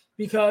married,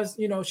 because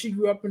she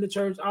grew up in the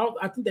church.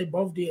 I think they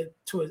both did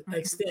to an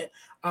extent,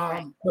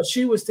 but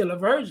she was still a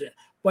virgin.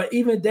 But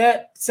even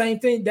that same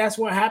thing, that's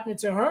what happened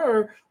to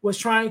her, was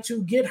trying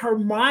to get her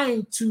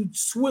mind to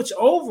switch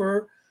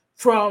over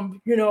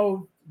from,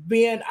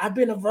 I've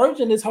been a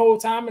virgin this whole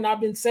time, and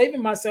I've been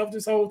saving myself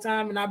this whole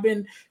time, and I've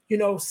been,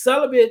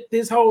 celibate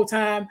this whole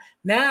time.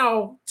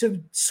 Now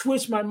to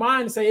switch my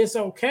mind and say it's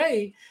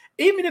okay,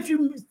 even if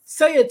you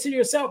say it to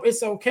yourself,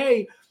 it's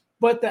okay.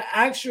 But the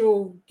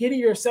actual getting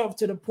yourself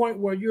to the point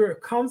where you're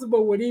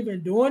comfortable with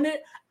even doing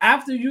it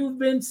after you've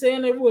been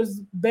saying it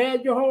was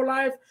bad your whole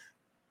life,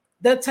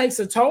 that takes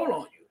a toll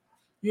on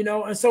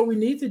you, And so we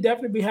need to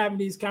definitely be having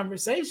these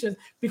conversations,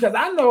 because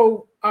I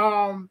know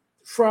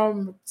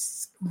from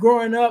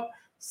growing up,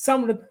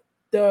 some of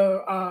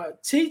the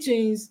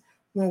teachings,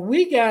 when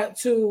we got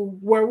to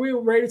where we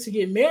were ready to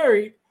get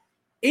married,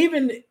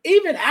 even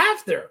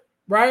after,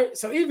 right?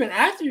 So even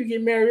after you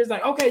get married, it's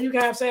like, okay, you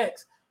can have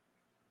sex,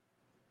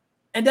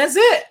 and that's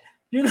it.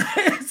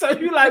 So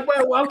you're like,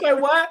 well, okay,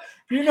 what?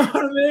 You know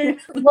what I mean?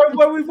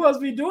 What are we supposed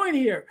to be doing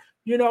here?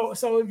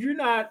 So if you're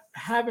not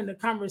having a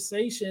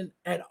conversation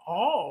at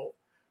all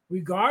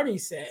regarding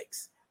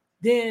sex,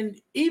 then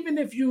even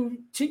if you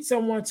teach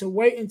someone to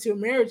wait until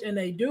marriage and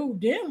they do,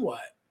 then what?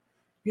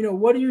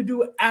 What do you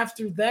do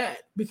after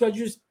that? Because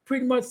you're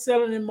pretty much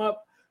setting them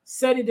up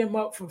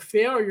for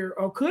failure,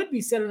 or could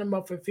be setting them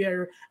up for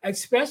failure,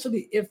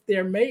 especially if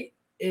their mate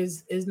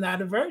is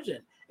not a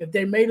virgin. If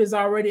their mate is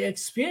already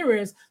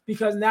experienced,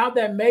 because now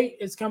that mate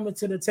is coming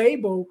to the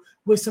table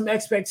with some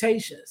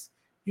expectations,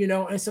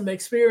 and some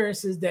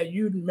experiences that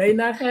you may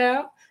not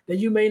have, that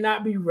you may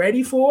not be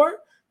ready for,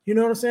 you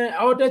know what I'm saying?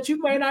 Or that you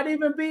may not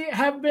even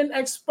have been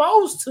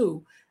exposed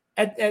to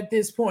at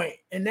this point.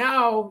 And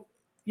now,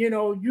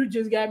 you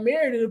just got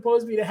married, and it's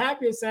supposed to be the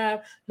happiest time,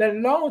 let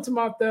alone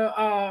about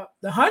the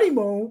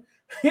honeymoon.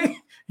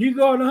 You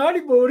go on the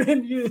honeymoon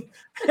and you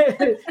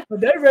but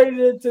they're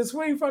ready to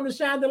swing from the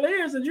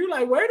chandeliers, and you're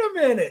like, wait a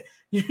minute.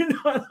 You know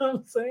what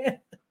I'm saying?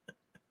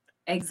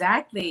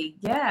 Exactly.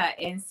 Yeah.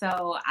 And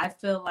so I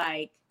feel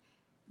like,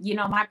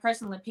 my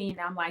personal opinion,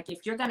 I'm like,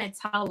 if you're going to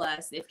tell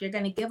us, if you're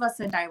going to give us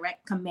a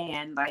direct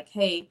command, like,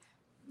 hey,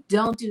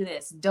 don't do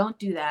this, don't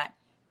do that,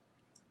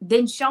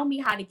 then show me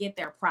how to get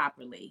there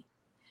properly.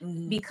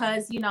 Mm-hmm.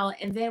 Because,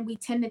 and then we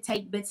tend to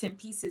take bits and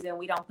pieces and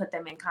we don't put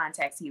them in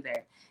context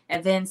either.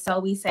 And then so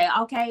we say,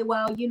 okay,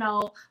 well,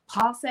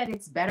 Paul said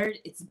it's better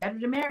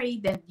to marry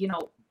than,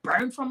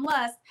 burn from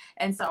lust.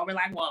 And so we're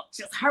like, well,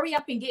 just hurry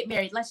up and get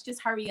married. Let's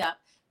just hurry up,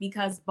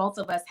 because both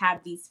of us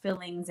have these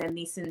feelings and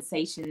these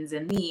sensations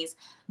and these,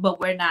 but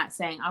we're not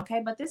saying,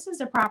 okay, but this is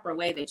the proper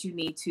way that you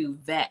need to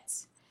vet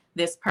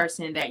this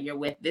person that you're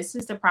with. This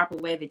is the proper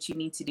way that you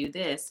need to do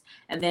this.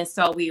 And then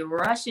so we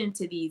rush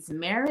into these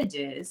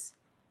marriages,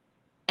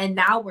 and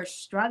now we're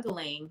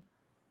struggling,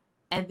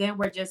 and then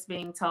we're just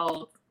being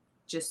told,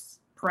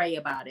 just pray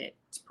about it.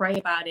 Pray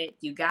about it.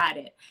 You got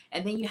it.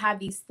 And then you have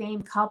these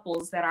same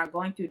couples that are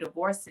going through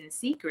divorce in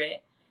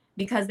secret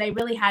because they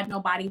really had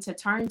nobody to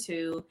turn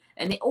to,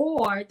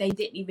 or they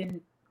didn't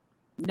even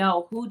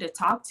know who to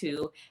talk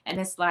to. And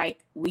it's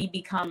like we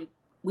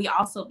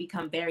also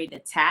become very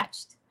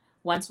detached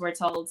once we're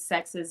told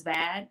sex is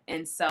bad.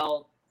 And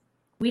so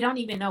we don't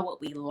even know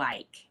what we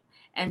like.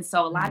 And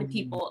so a lot of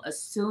people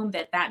assume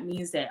that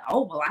means that,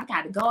 oh, well, I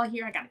got to go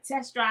here. I got to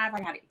test drive. I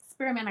got to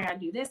experiment. I got to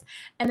do this.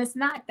 And it's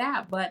not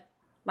that, but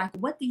like,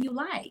 what do you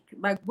like?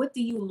 Like, what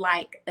do you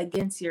like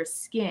against your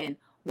skin?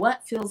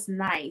 What feels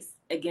nice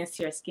against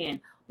your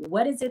skin?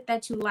 What is it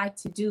that you like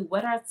to do?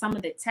 What are some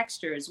of the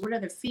textures? What are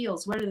the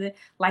feels?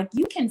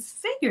 You can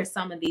figure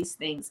some of these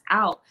things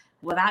out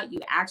without you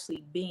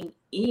actually being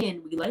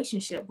in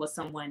relationship with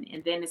someone.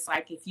 And then it's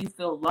like, if you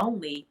feel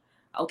lonely,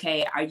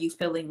 okay, are you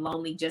feeling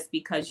lonely just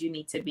because you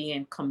need to be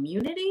in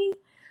community?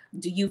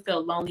 Do you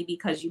feel lonely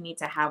because you need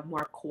to have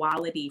more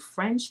quality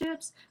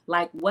friendships?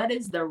 Like, what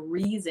is the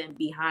reason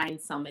behind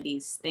some of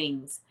these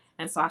things?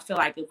 And so I feel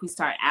like if we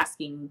start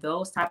asking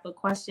those type of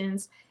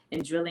questions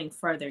and drilling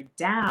further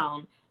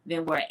down,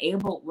 then we're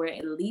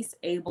at least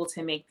able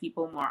to make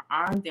people more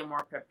armed and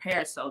more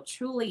prepared. So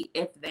truly,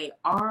 if they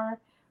are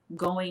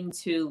going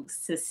to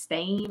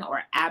sustain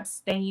or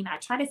abstain. I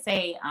try to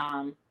say,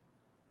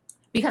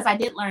 because I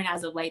did learn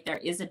as of late, there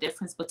is a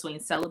difference between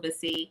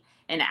celibacy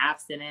and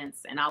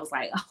abstinence. And I was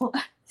like, oh,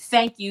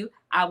 thank you.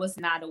 I was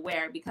not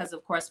aware, because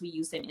of course we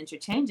use them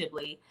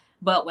interchangeably.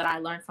 But what I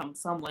learned from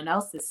someone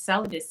else is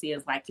celibacy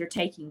is like you're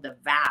taking the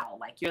vow,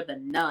 like you're the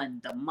nun,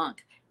 the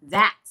monk.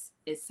 That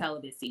is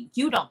celibacy.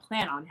 You don't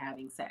plan on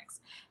having sex.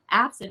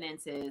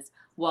 Abstinence is,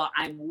 well,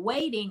 I'm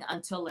waiting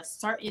until a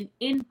certain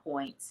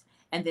endpoint,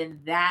 and then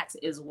that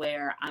is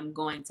where I'm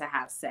going to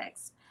have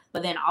sex.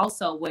 But then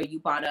also where you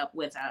brought up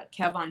with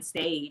Kev on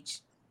stage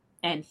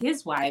and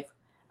his wife,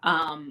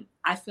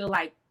 I feel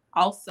like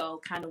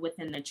also kind of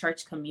within the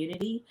church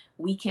community,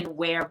 we can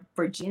wear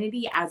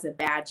virginity as a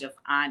badge of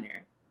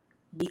honor,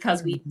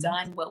 because we've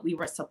done what we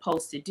were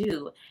supposed to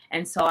do.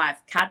 And so I've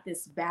got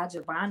this badge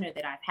of honor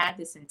that I've had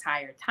this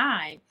entire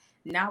time.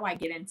 Now I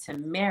get into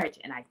marriage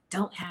and I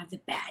don't have the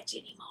badge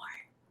anymore.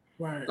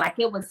 Right. Like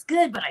it was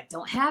good, but I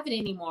don't have it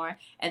anymore.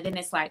 And then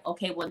it's like,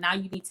 okay, well, now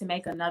you need to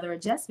make another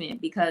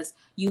adjustment, because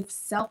you've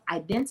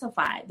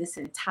self-identified this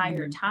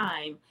entire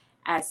time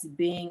as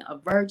being a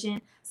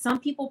virgin. Some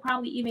people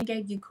probably even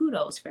gave you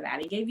kudos for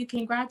that and gave you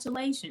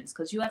congratulations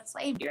because you have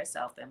saved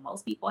yourself. And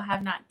most people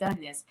have not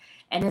done this.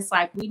 And it's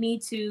like, we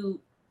need to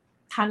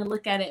kind of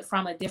look at it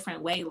from a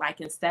different way. Like,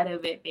 instead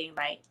of it being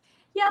like,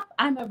 yep,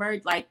 I'm a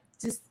virgin, like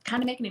just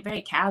kind of making it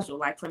very casual.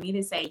 Like for me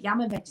to say, yeah,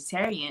 I'm a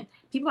vegetarian,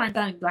 people aren't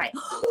going to be like,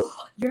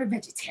 oh, you're a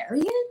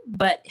vegetarian?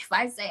 But if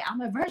I say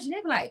I'm a virgin,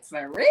 they'd be like,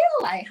 for real?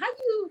 Like,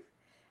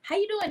 how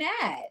you doing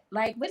that?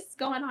 Like, what's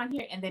going on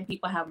here? And then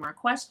people have more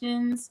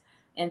questions.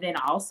 And then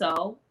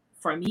also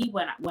for me,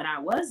 when I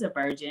was a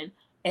virgin,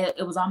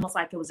 it was almost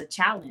like it was a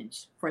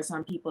challenge for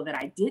some people that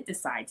I did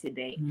decide to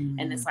date.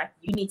 And it's like,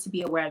 you need to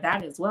be aware of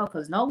that as well,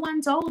 because no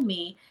one told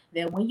me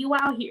that when you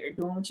out here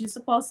doing what you're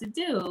supposed to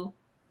do,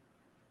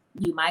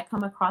 you might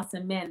come across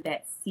some men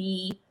that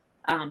see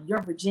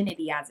your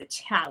virginity as a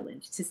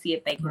challenge to see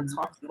if they can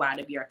talk you out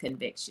of your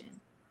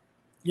conviction.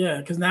 Yeah,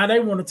 because now they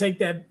want to take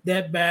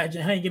that badge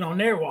and hang it on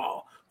their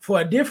wall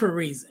for a different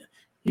reason,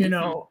 you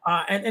know.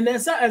 And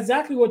that's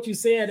exactly what you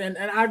said, and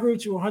I agree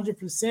with you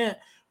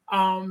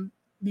 100%.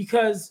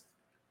 Because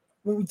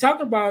when we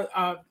talk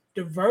about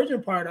the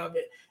virgin part of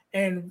it,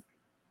 and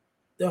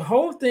the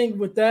whole thing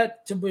with that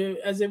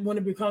when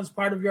it becomes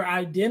part of your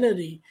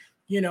identity,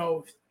 you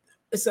know,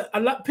 it's a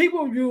lot.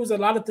 People use a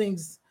lot of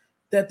things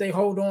that they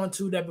hold on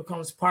to that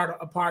becomes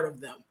a part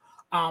of them.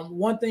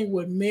 One thing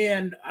with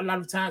men, a lot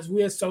of times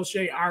we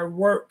associate our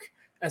work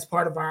as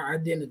part of our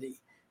identity.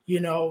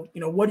 You know,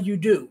 what do you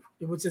do?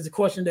 Which is a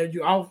question that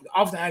you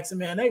often ask a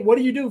man, hey, what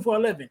do you do for a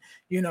living?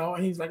 You know,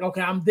 and he's like,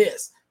 okay, I'm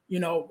this. You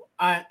know,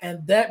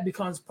 and that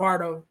becomes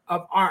part of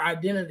our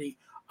identity.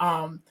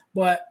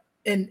 But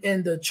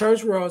in the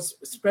church world,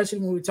 especially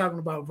when we're talking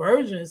about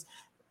virgins,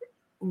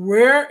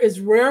 it's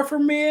rare for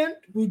men.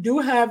 We do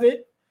have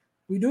it.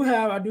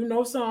 I do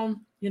know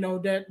some, you know,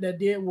 that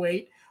did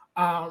wait.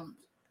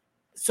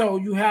 So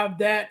you have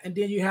that, and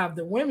then you have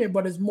the women,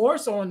 but it's more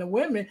so on the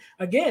women.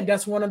 Again,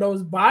 that's one of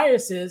those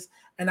biases,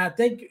 and I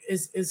think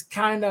is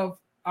kind of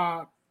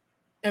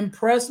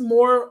impressed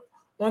more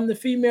on the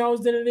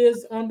females than it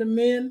is on the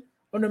men,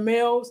 on the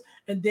males,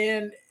 and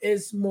then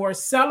it's more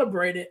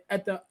celebrated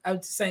at the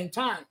same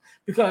time.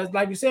 Because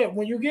like you said,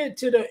 when you get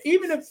to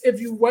even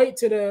if you wait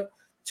to the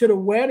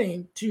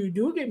wedding till you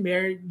do get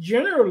married,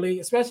 generally,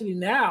 especially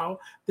now,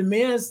 the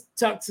man's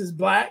tux is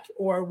black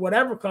or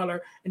whatever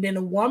color, and then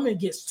the woman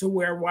gets to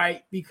wear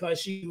white because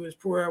she was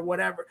poor or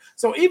whatever.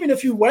 So even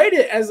if you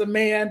waited as a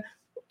man,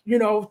 you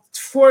know,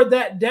 for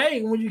that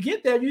day, when you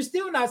get there, you're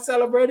still not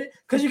celebrated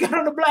because you got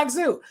on a black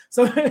suit.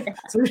 So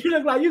you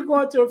look like you're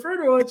going to a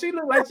funeral, and she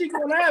look like she's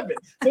going to have it.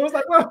 So it's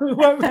like, what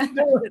are we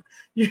doing?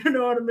 You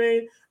know what I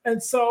mean?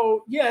 And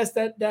so, yes,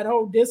 that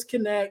whole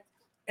disconnect,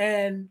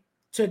 and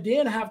to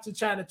then have to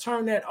try to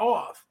turn that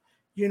off,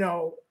 you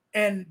know,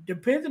 and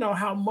depending on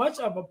how much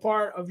of a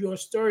part of your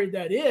story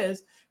that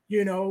is,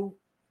 you know,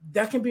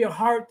 that can be a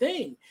hard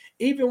thing.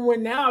 Even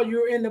when now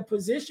you're in a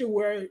position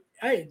where,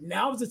 hey,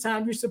 now is the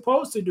time you're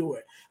supposed to do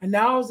it. And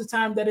now is the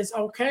time that it's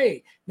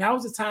okay. Now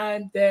is the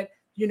time that,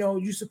 you know,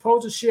 you're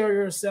supposed to share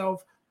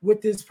yourself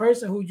with this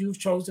person who you've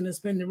chosen to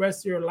spend the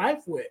rest of your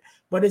life with.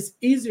 But it's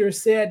easier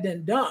said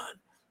than done,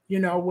 you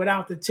know,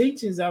 without the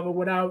teachings of it,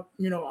 without,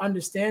 you know,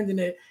 understanding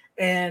it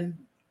and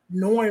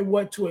knowing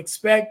what to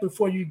expect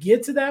before you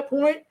get to that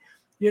point.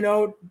 You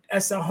know,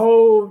 that's a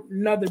whole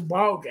nother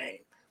ball game.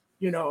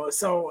 You know,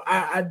 so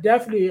I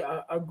definitely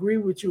agree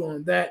with you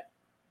on that.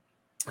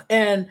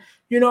 And,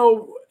 you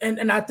know,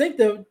 and I think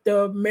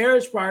the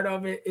marriage part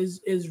of it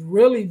is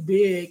really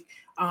big.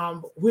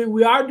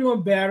 We are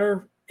doing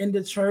better in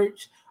the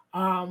church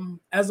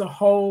as a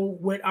whole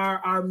with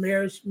our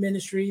marriage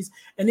ministries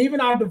and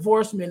even our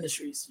divorce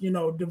ministries. You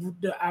know,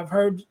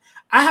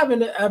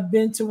 I've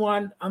been to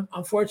one.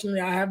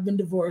 Unfortunately, I have been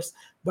divorced,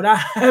 but I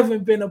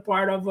haven't been a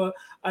part of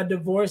a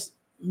divorce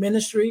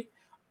ministry.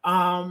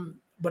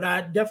 But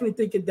I definitely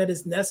think that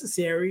it's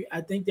necessary.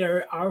 I think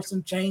there are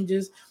some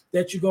changes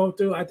that you go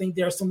through. I think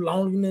there's some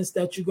loneliness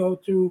that you go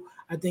through.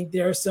 I think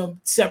there are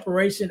some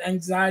separation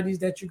anxieties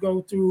that you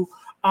go through,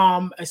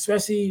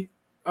 especially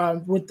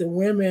with the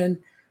women.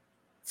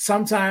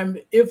 Sometimes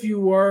if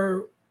you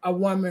were a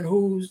woman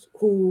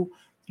who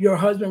your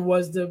husband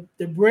was the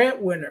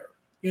breadwinner,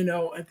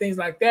 and things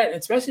like that,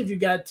 especially if you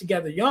got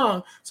together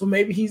young. So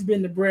maybe he's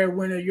been the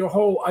breadwinner your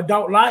whole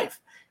adult life,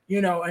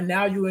 and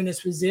now you're in this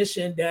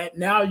position that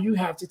now you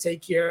have to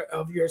take care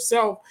of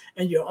yourself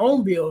and your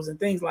own bills and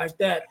things like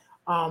that,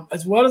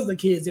 as well as the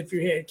kids. If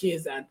you had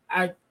kids,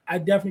 I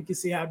definitely can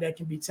see how that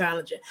can be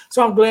challenging.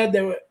 So I'm glad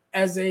that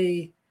as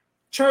a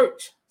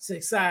church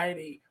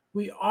society,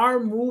 we are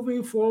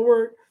moving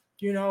forward.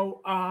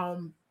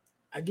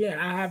 Again,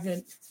 I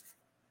haven't.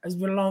 It's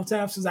been a long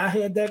time since I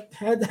had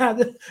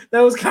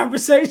those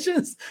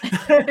conversations.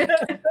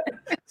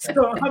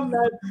 So I'm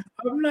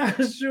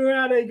not sure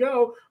how they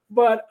go,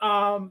 but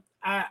I'm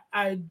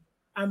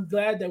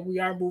glad that we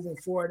are moving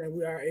forward and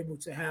we are able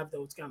to have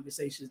those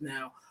conversations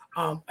now.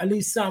 At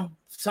least some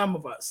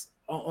of us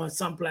on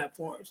some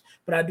platforms,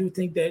 but I do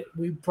think that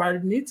we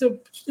probably need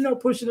to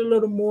push it a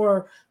little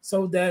more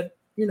so that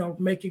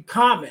make it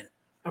common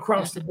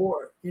across the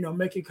board.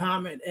 Make it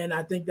common, and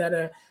I think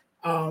that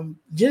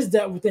just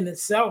that within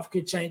itself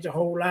could change a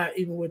whole lot,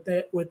 even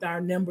with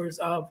our numbers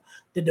of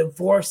the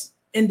divorce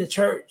in the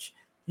church.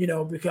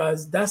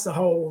 Because that's a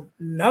whole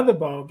another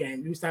ball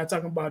game. You start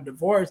talking about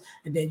divorce,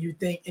 and then you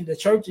think in the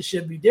church it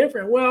should be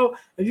different. Well,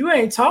 if you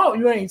ain't taught,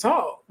 you ain't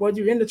taught.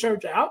 Whether you're in the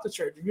church or out the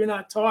church, if you're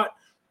not taught,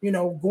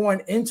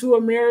 going into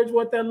a marriage,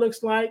 what that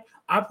looks like,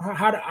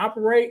 how to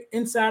operate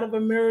inside of a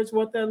marriage,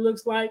 what that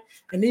looks like,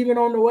 and even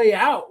on the way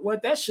out,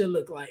 what that should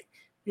look like.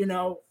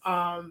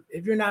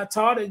 If you're not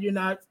taught it, you're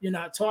not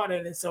taught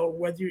it. And so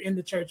whether you're in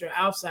the church or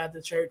outside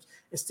the church,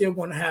 it's still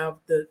going to have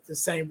the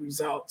same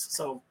results.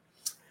 So,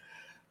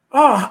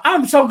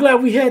 I'm so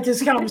glad we had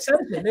this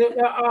conversation.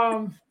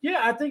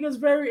 I think it's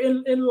very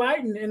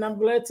enlightening, and I'm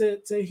glad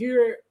to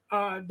hear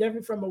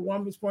definitely from a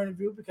woman's point of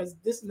view, because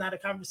this is not a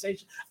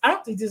conversation. I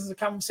don't think this is a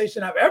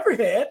conversation I've ever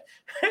had.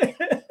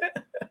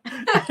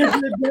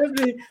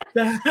 Definitely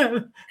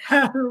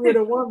have with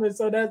a woman.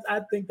 So I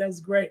think that's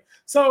great.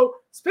 So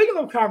speaking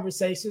of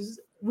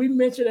conversations, we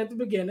mentioned at the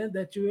beginning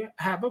that you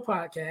have a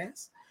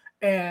podcast.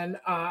 And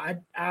I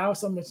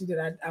also mentioned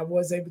that I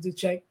was able to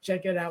check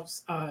it out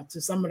to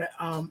some of the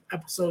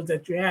episodes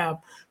that you have.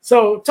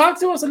 So talk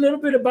to us a little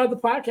bit about the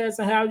podcast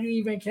and how you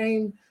even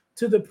came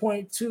to the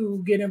point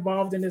to get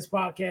involved in this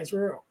podcast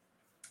world.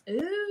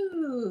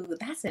 Ooh,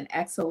 that's an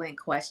excellent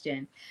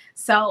question.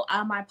 So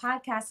my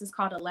podcast is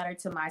called A Letter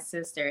to My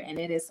Sister, and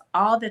it is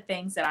all the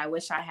things that I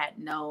wish I had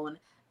known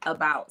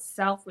about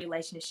self,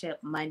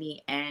 relationship,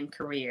 money, and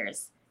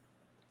careers.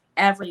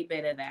 Every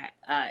bit of that,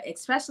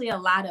 especially a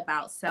lot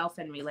about self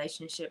and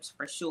relationships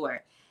for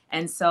sure.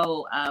 And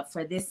so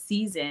for this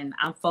season,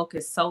 I'm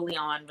focused solely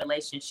on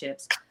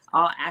relationships,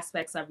 all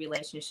aspects of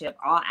relationship,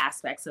 all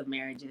aspects of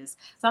marriages.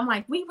 So I'm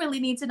like, we really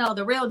need to know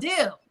the real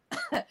deal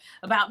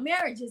about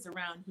marriages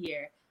around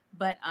here.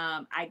 But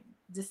I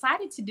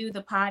decided to do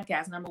the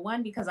podcast, number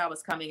one, because I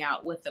was coming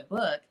out with a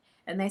book.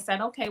 And they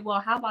said, okay, well,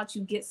 how about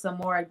you get some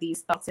more of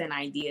these thoughts and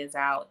ideas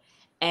out?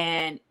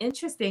 And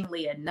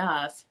interestingly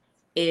enough,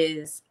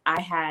 I'd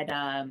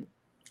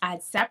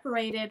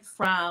separated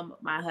from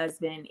my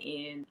husband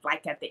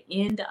at the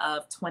end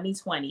of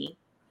 2020.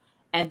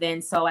 And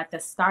then so at the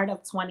start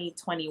of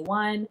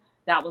 2021,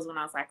 that was when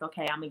I was like,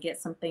 okay, I'm gonna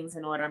get some things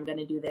in order. I'm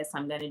gonna do this,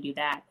 I'm gonna do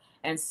that.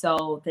 And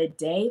so the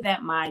day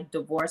that my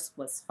divorce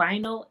was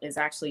final is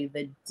actually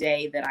the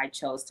day that I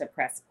chose to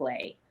press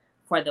play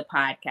for the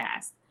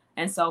podcast.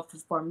 And so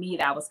for me,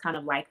 that was kind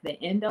of like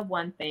the end of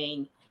one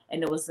thing,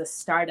 and it was the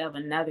start of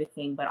another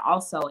thing. But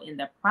also in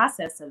the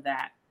process of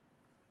that,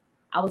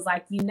 I was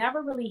like, you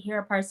never really hear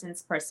a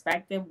person's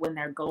perspective when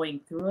they're going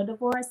through a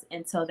divorce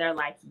until they're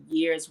like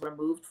years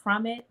removed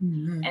from it.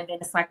 Mm-hmm. And then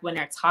it's like when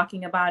they're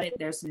talking about it,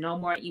 there's no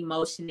more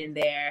emotion in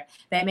there.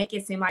 They make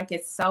it seem like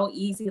it's so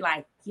easy.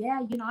 Like,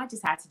 yeah, I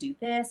just had to do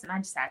this and I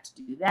just had to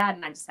do that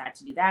and I just had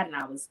to do that and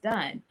I was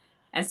done.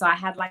 And so I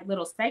had like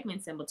little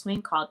segments in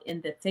between called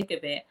In the Thick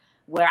of It,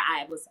 where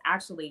I was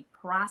actually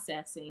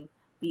processing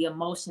the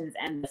emotions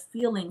and the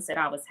feelings that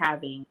I was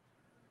having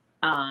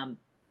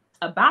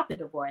about the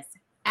divorce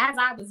as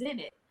I was in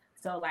it.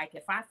 So like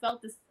if I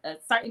felt a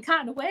certain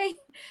kind of way,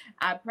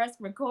 I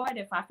pressed record.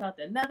 If I felt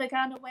another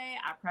kind of way,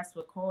 I pressed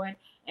record.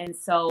 And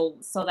so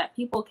that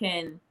people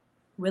can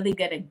really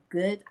get a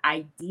good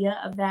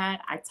idea of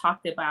that, I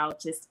talked about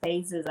just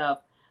phases of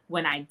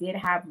when I did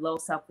have low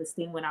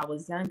self-esteem when I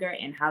was younger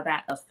and how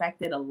that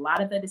affected a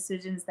lot of the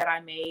decisions that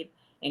I made,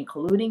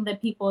 including the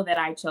people that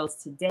I chose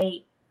to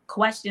date,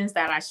 questions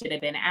that I should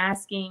have been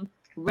asking,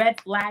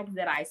 red flags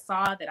that I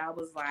saw that I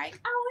was like,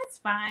 oh, it's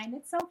fine.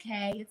 It's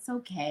okay. It's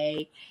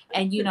okay.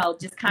 And,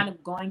 just kind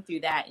of going through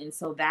that. And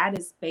so that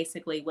is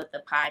basically what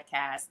the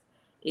podcast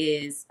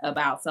is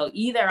about. So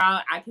either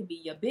I could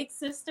be your big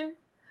sister,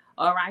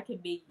 or I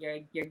could be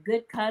your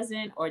good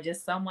cousin, or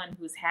just someone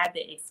who's had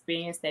the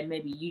experience that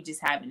maybe you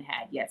just haven't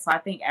had yet. So I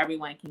think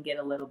everyone can get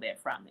a little bit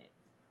from it.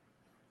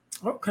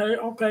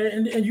 Okay.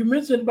 And you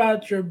mentioned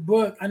about your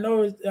book. I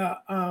know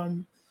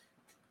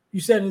you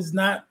said it's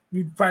not.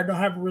 You probably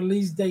don't have a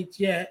release date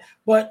yet,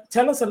 but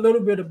tell us a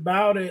little bit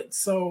about it.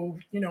 So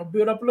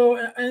build up a little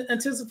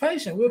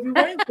anticipation. We'll be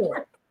waiting for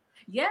it.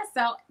 Yeah,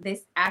 so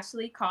this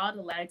actually called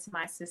A Letter to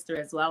My Sister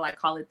as well. I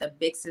call it the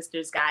Big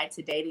Sister's Guide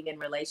to Dating and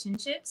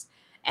Relationships.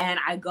 And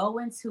I go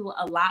into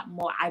a lot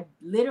more. I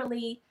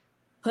literally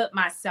put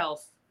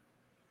myself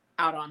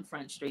out on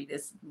Front Street.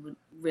 It's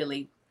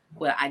really,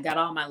 well, I got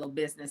all my little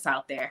business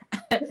out there.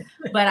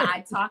 But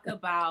I talk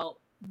about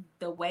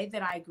the way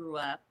that I grew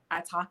up.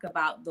 I talk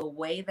about the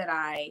way that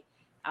I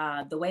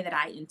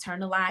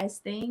internalize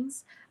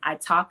things. I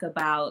talk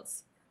about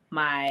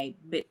my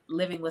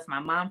living with my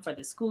mom for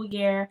the school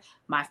year,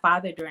 my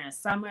father during the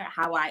summer,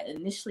 how I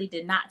initially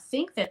did not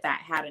think that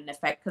had an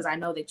effect, because I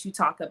know that you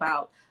talk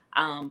about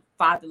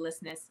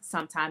fatherlessness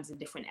sometimes in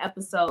different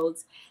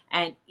episodes.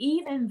 And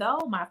even though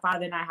my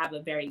father and I have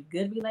a very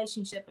good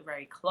relationship, a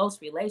very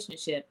close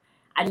relationship,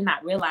 I did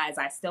not realize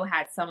I still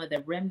had some of the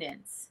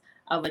remnants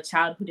of a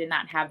child who did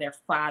not have their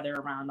father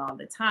around all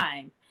the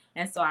time.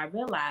 And so I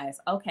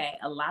realized, okay,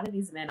 a lot of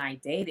these men I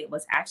dated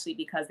was actually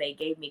because they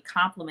gave me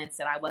compliments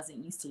that I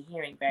wasn't used to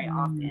hearing very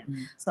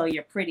often. So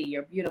you're pretty,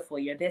 you're beautiful,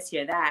 you're this,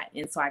 you're that.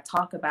 And so I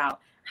talk about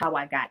how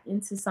I got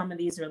into some of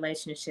these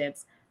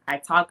relationships. I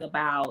talk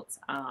about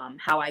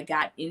how I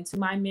got into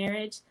my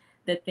marriage,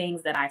 the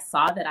things that I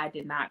saw that I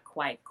did not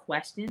quite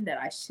question, that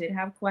I should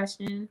have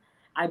questioned.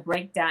 I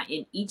break down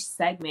in each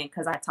segment,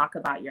 because I talk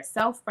about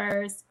yourself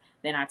first,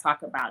 then I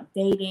talk about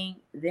dating,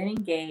 then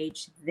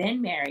engaged,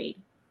 then married,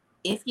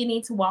 if you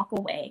need to walk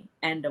away,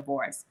 and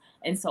divorce.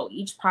 And so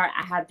each part,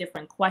 I have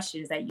different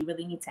questions that you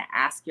really need to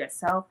ask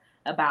yourself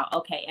about,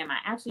 okay, am I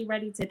actually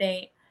ready to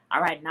date? All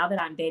right, now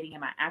that I'm dating,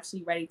 am I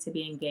actually ready to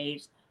be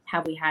engaged?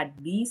 Have we had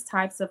these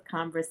types of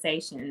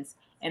conversations?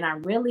 And I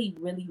really,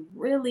 really,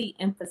 really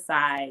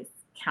emphasize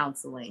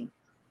counseling,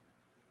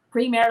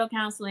 premarital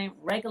counseling,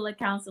 regular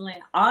counseling,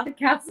 all the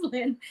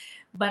counseling.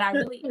 But I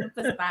really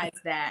emphasize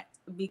that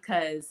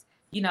because,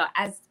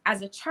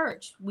 as a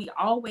church, we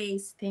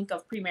always think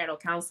of premarital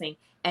counseling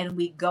and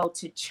we go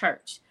to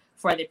church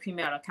for the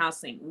premarital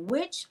counseling,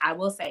 which I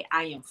will say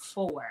I am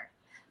for.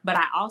 But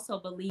I also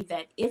believe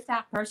that if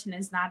that person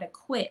is not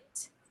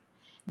equipped,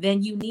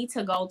 then you need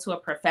to go to a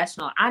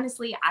professional.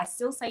 Honestly, I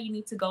still say you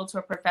need to go to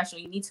a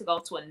professional. You need to go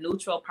to a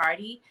neutral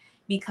party,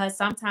 because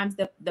sometimes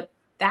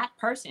that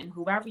person,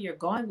 whoever you're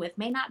going with,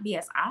 may not be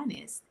as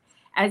honest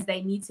as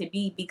they need to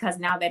be, because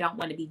now they don't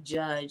want to be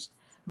judged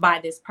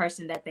by this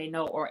person that they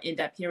know, or end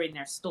up hearing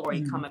their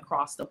story come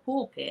across the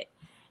pulpit.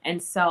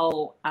 And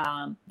so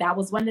that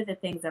was one of the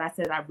things that I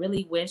said, I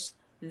really wish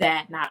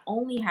that not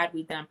only had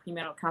we done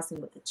premarital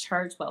counseling with the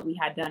church, but we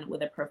had done it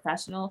with a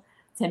professional,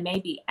 to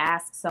maybe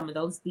ask some of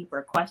those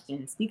deeper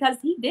questions, because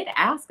he did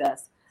ask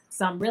us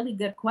some really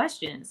good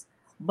questions,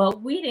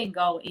 but we didn't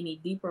go any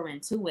deeper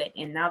into it.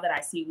 And now that I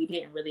see we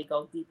didn't really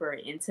go deeper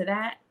into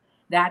that,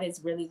 that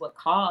is really what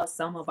caused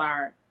some of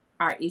our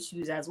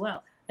issues as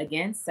well.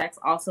 Again, sex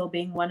also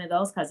being one of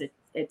those, because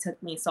it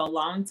took me so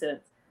long to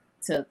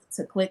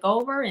click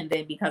over. And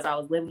then because I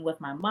was living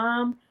with my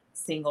mom,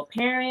 single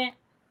parent,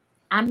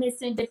 I'm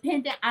Miss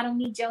Independent, I don't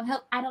need your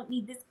help, I don't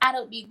need this, I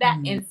don't need that.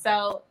 And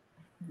so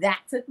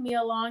that took me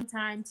a long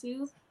time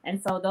too.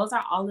 And so those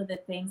are all of the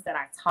things that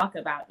I talk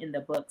about in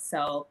the book.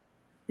 So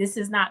this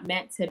is not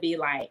meant to be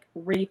like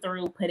read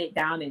through, put it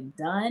down and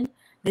done.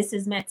 This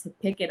is meant to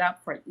pick it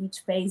up for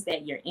each phase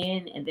that you're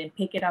in, and then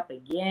pick it up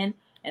again,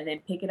 and then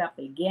pick it up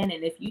again.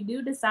 And if you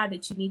do decide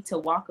that you need to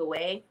walk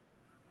away,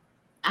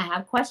 I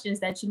have questions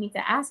that you need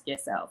to ask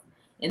yourself.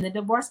 In the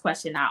divorce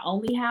question, I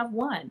only have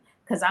one,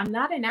 because I'm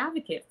not an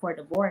advocate for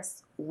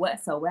divorce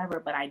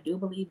whatsoever, but I do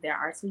believe there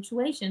are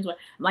situations where,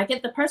 like,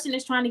 if the person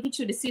is trying to get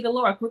you to see the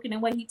Lord quicker than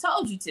what he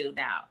told you to,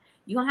 now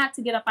you're going to have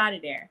to get up out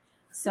of there.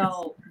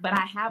 So, but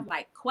I have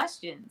like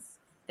questions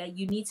that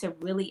you need to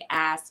really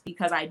ask,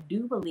 because I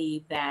do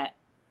believe that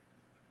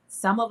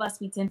some of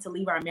us, we tend to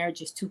leave our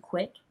marriages too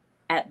quick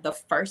at the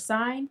first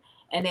sign.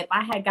 And if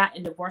I had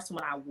gotten divorced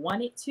when I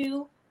wanted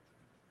to,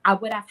 I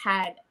would have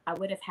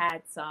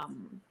had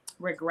some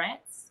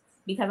regrets,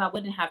 because I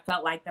wouldn't have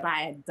felt like that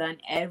I had done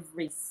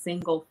every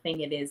single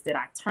thing it is. Did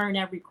I turn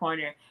every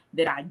corner?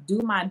 Did I do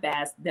my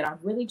best? Did I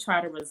really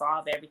try to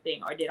resolve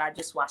everything? Or did I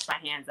just wash my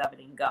hands of it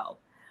and go?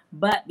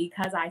 But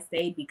because I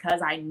stayed,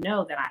 because I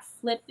know that I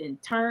flipped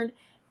and turned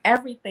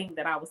everything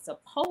that I was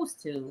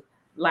supposed to,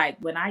 like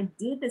when I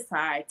did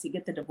decide to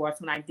get the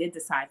divorce, when I did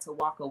decide to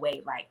walk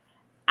away, like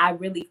I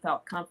really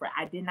felt comfort.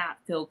 I did not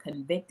feel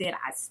convicted.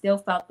 I still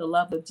felt the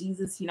love of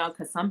Jesus,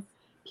 because some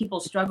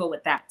people struggle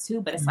with that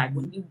too. But it's like,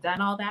 when you've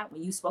done all that,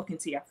 when you've spoken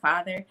to your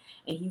Father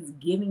and he's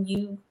giving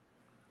you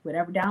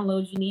whatever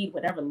downloads you need,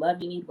 whatever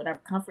love you need, whatever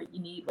comfort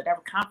you need,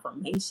 whatever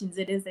confirmations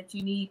it is that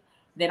you need,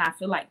 then I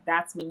feel like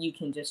that's when you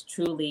can just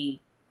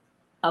truly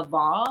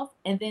evolve.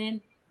 And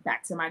then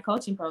back to my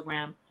coaching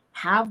program,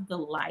 have the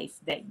life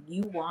that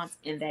you want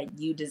and that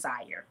you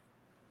desire.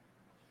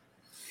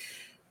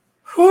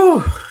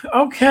 Whew.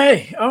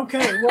 Okay.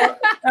 Well,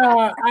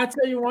 I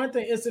tell you one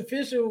thing, it's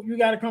official. You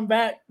got to come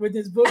back with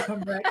this book.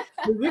 Come back.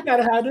 We got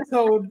to have this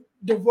whole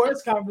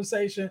divorce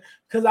conversation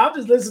because I'll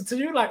just listen to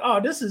you like, oh,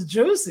 this is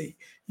juicy.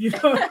 You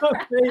know what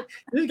I'm saying?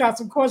 You got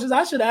some questions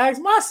I should have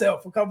asked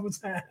myself a couple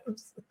of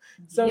times.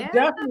 So Yeah.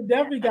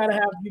 definitely got to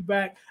have you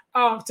back.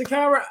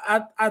 Taccarrra,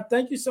 I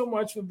thank you so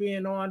much for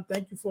being on.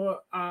 Thank you for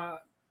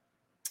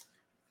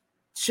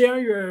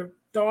sharing your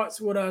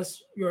thoughts with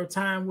us, your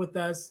time with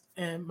us,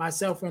 and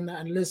myself and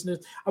listeners.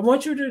 I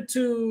want you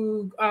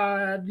to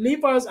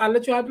leave us. I'll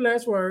let you have the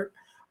last word.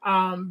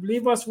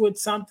 Leave us with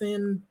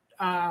something.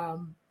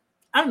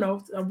 I don't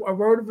know, a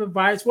word of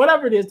advice,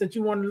 whatever it is that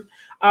you want,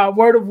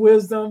 word of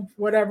wisdom,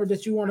 whatever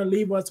that you want to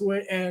leave us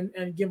with,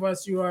 and give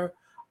us your,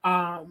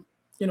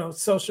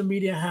 social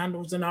media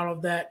handles and all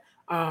of that.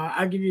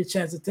 I'll give you a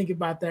chance to think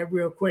about that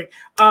real quick.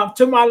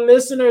 To my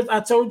listeners, I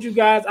told you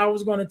guys I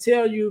was going to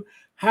tell you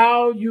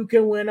how you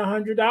can win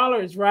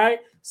 $100, right?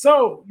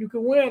 So you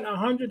can win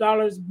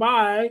 $100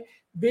 by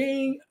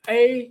being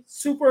a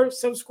super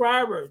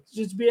subscriber,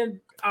 just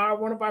being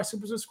one of our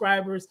super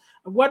subscribers.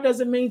 What does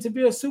it mean to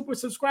be a super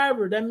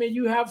subscriber? That means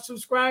you have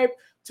subscribed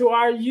to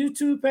our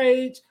YouTube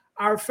page,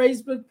 our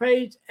Facebook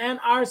page, and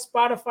our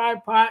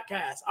Spotify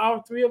podcast.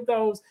 All three of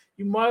those,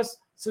 you must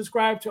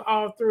subscribe to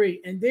all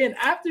three. And then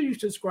after you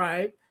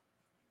subscribe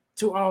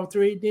to all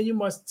three, then you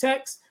must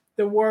text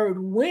the word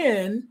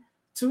win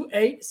to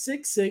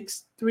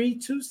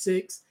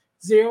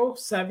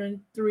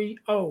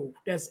 866-326-0730.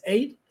 That's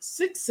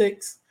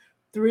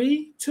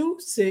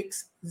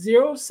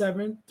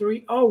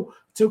 866-326-0730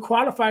 to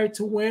qualify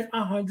to win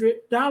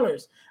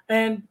 $100.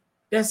 And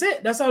that's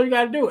it. That's all you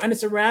got to do. And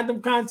it's a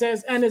random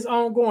contest and it's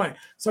ongoing.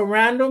 So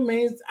random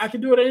means I can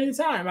do it at any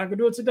time. I can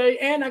do it today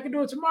and I can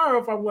do it tomorrow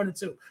if I wanted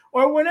to,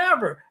 or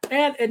whenever.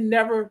 And it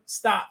never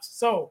stops.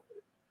 So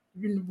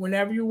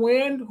whenever you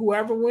win,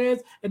 whoever wins,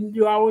 and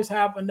you always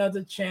have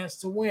another chance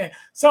to win.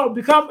 So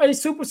become a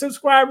super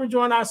subscriber.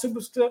 Join our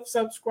super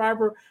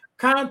subscriber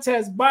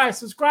contest by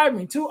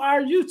subscribing to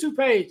our YouTube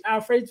page,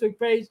 our Facebook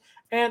page,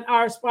 and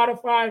our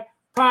Spotify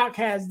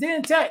podcast.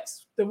 Then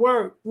text the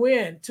word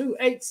win to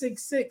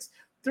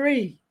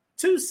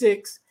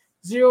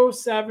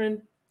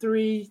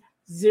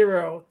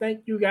 866-326-0730.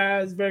 Thank you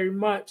guys very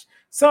much.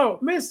 So,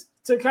 Miss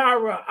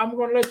Taccarrra, I'm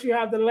going to let you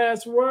have the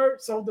last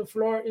word. So the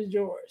floor is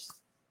yours.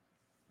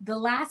 The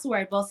last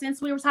word. Well,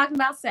 since we were talking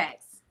about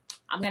sex,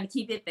 I'm going to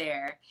keep it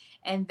there.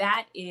 And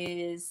that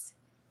is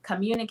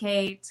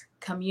communicate,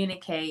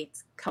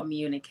 communicate,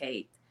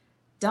 communicate.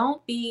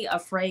 Don't be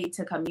afraid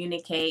to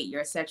communicate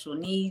your sexual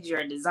needs,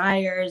 your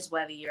desires,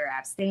 whether you're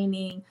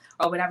abstaining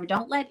or whatever.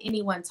 Don't let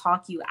anyone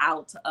talk you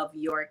out of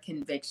your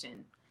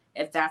conviction,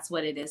 if that's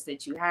what it is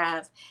that you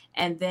have.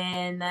 And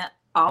then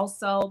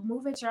also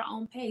move at your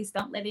own pace.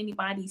 Don't let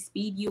anybody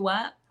speed you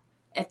up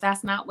if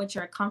that's not what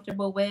you're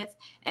comfortable with.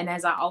 And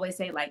as I always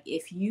say, like,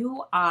 if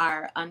you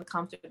are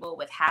uncomfortable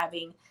with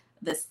having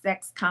the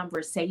sex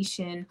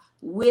conversation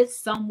with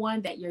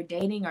someone that you're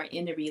dating or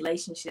in a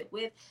relationship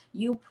with,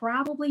 you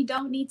probably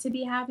don't need to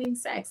be having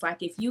sex.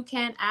 Like, if you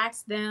can't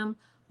ask them,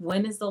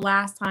 when is the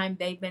last time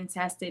they've been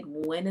tested?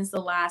 When is the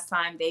last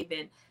time they've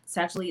been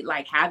sexually,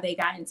 like, have they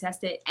gotten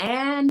tested?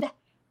 And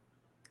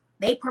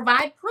they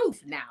provide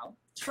proof now,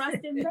 trust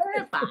and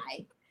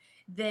verify,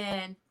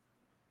 then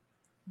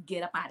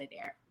get up out of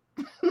there.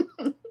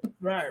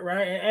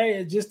 Right. And hey,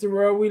 it's just the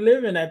world we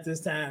live in at this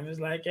time. It's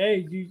like,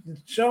 hey, you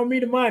show me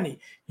the money,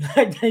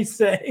 like they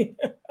say.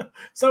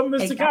 So,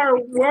 Mr.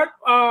 Taccarrra,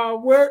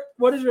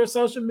 what is your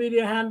social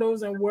media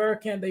handles and where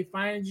can they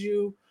find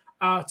you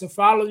to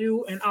follow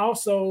you and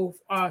also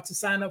to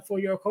sign up for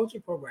your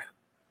coaching program?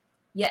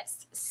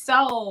 Yes.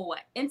 So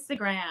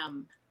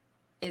Instagram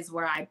is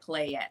where I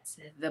play at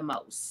the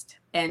most.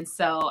 And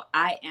so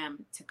I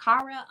am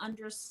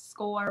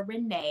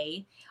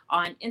Taccarrra_Renee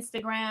on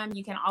Instagram.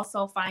 You can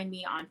also find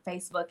me on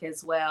Facebook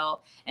as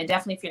well. And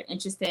definitely if you're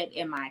interested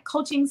in my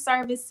coaching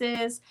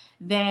services,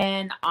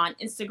 then on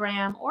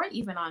Instagram or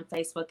even on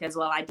Facebook as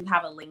well, I do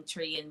have a link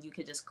tree and you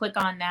could just click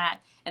on that.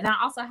 And I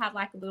also have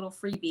like a little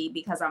freebie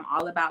because I'm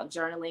all about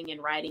journaling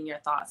and writing your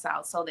thoughts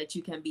out so that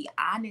you can be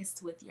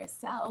honest with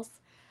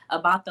yourself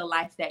about the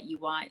life that you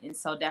want. And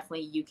so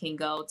definitely you can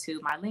go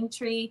to my link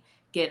tree,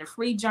 get a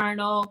free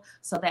journal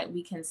so that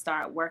we can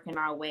start working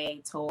our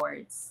way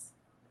towards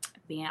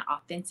being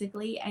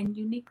authentically and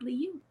uniquely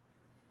you.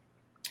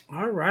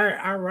 All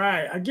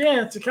right.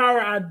 Again,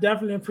 Taccarrra, I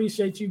definitely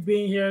appreciate you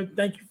being here.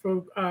 Thank you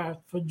for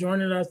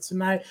joining us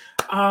tonight.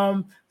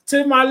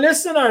 To my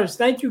listeners,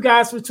 thank you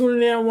guys for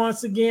tuning in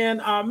once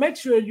again. Make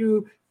sure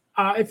you,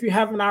 if you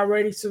haven't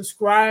already,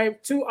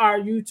 subscribe to our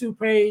YouTube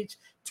page,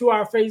 to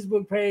our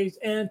Facebook page,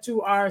 and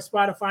to our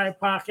Spotify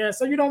podcast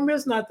so you don't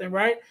miss nothing,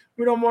 right?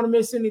 We don't want to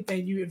miss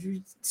anything. If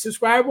you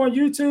subscribe on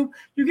YouTube,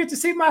 you get to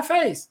see my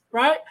face,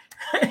 right?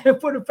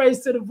 Put a face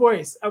to the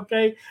voice,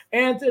 okay?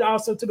 And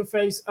also to the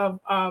face of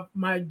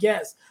my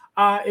guests.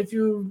 If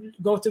you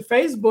go to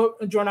Facebook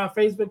and join our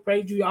Facebook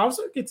page, you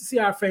also get to see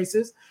our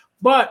faces,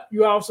 but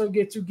you also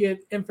get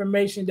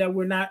information that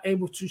we're not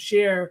able to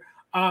share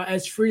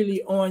as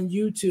freely on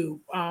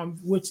YouTube,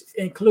 which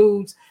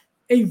includes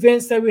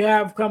events that we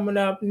have coming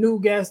up, new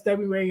guests that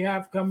we may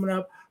have coming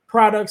up,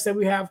 products that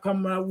we have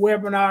coming up,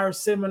 webinars,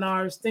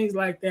 seminars, things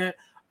like that.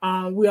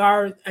 We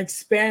are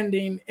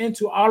expanding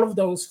into all of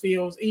those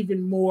fields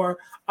even more.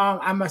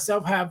 I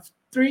myself have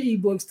 3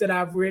 ebooks that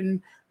I've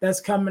written that's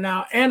coming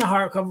out and a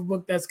hardcover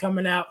book that's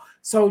coming out.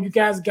 So you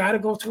guys got to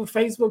go to a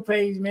Facebook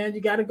page, man.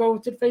 You got to go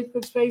to the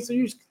Facebook page so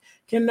you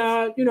can,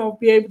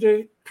 be able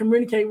to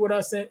communicate with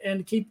us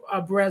and keep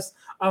abreast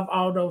of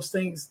all those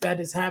things that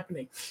is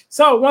happening.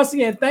 So once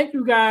again, thank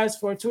you guys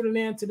for tuning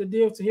in to the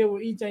Deal to Heal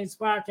with E. James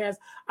podcast.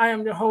 I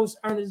am your host,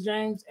 Ernest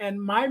James,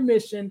 and my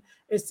mission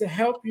is to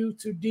help you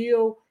to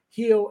deal,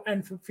 heal,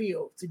 and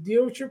fulfill, to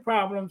deal with your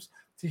problems,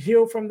 to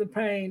heal from the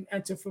pain,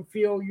 and to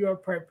fulfill your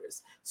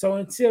purpose. So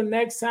until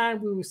next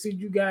time, we will see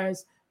you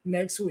guys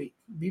next week.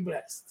 Be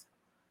blessed.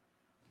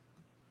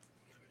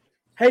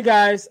 Hey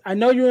guys, I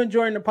know you're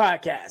enjoying the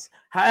podcast.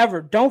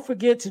 However, don't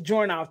forget to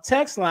join our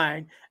text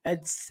line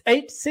at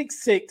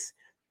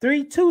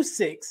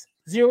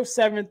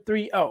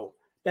 866-326-0730.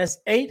 That's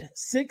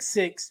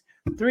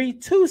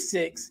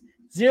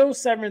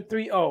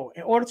 866-326-0730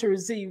 in order to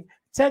receive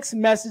text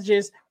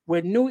messages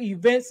with new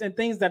events and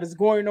things that is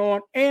going on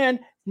and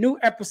new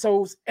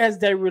episodes as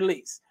they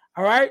release.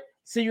 All right,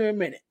 see you in a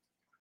minute.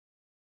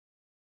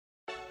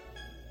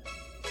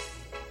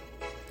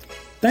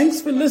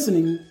 Thanks for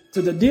listening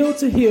to the Deal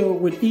to Heal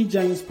with E.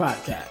 James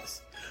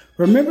podcast.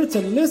 Remember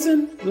to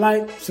listen,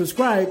 like,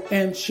 subscribe,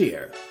 and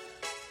share.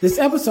 This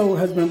episode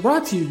has been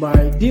brought to you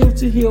by Deal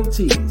to Heal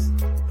Teas.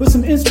 Put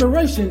some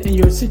inspiration in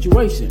your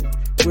situation.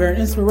 Wear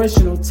an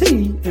inspirational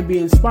tea and be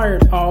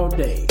inspired all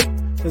day.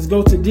 Let's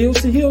go to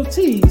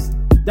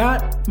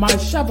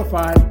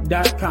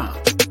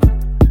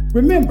dealtohealteas.myshopify.com.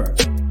 Remember,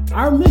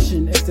 our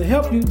mission is to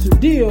help you to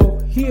deal,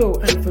 heal,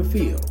 and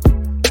fulfill.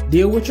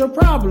 Deal with your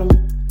problem,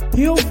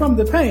 heal from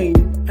the pain,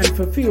 and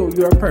fulfill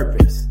your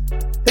purpose.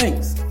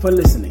 Thanks for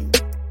listening.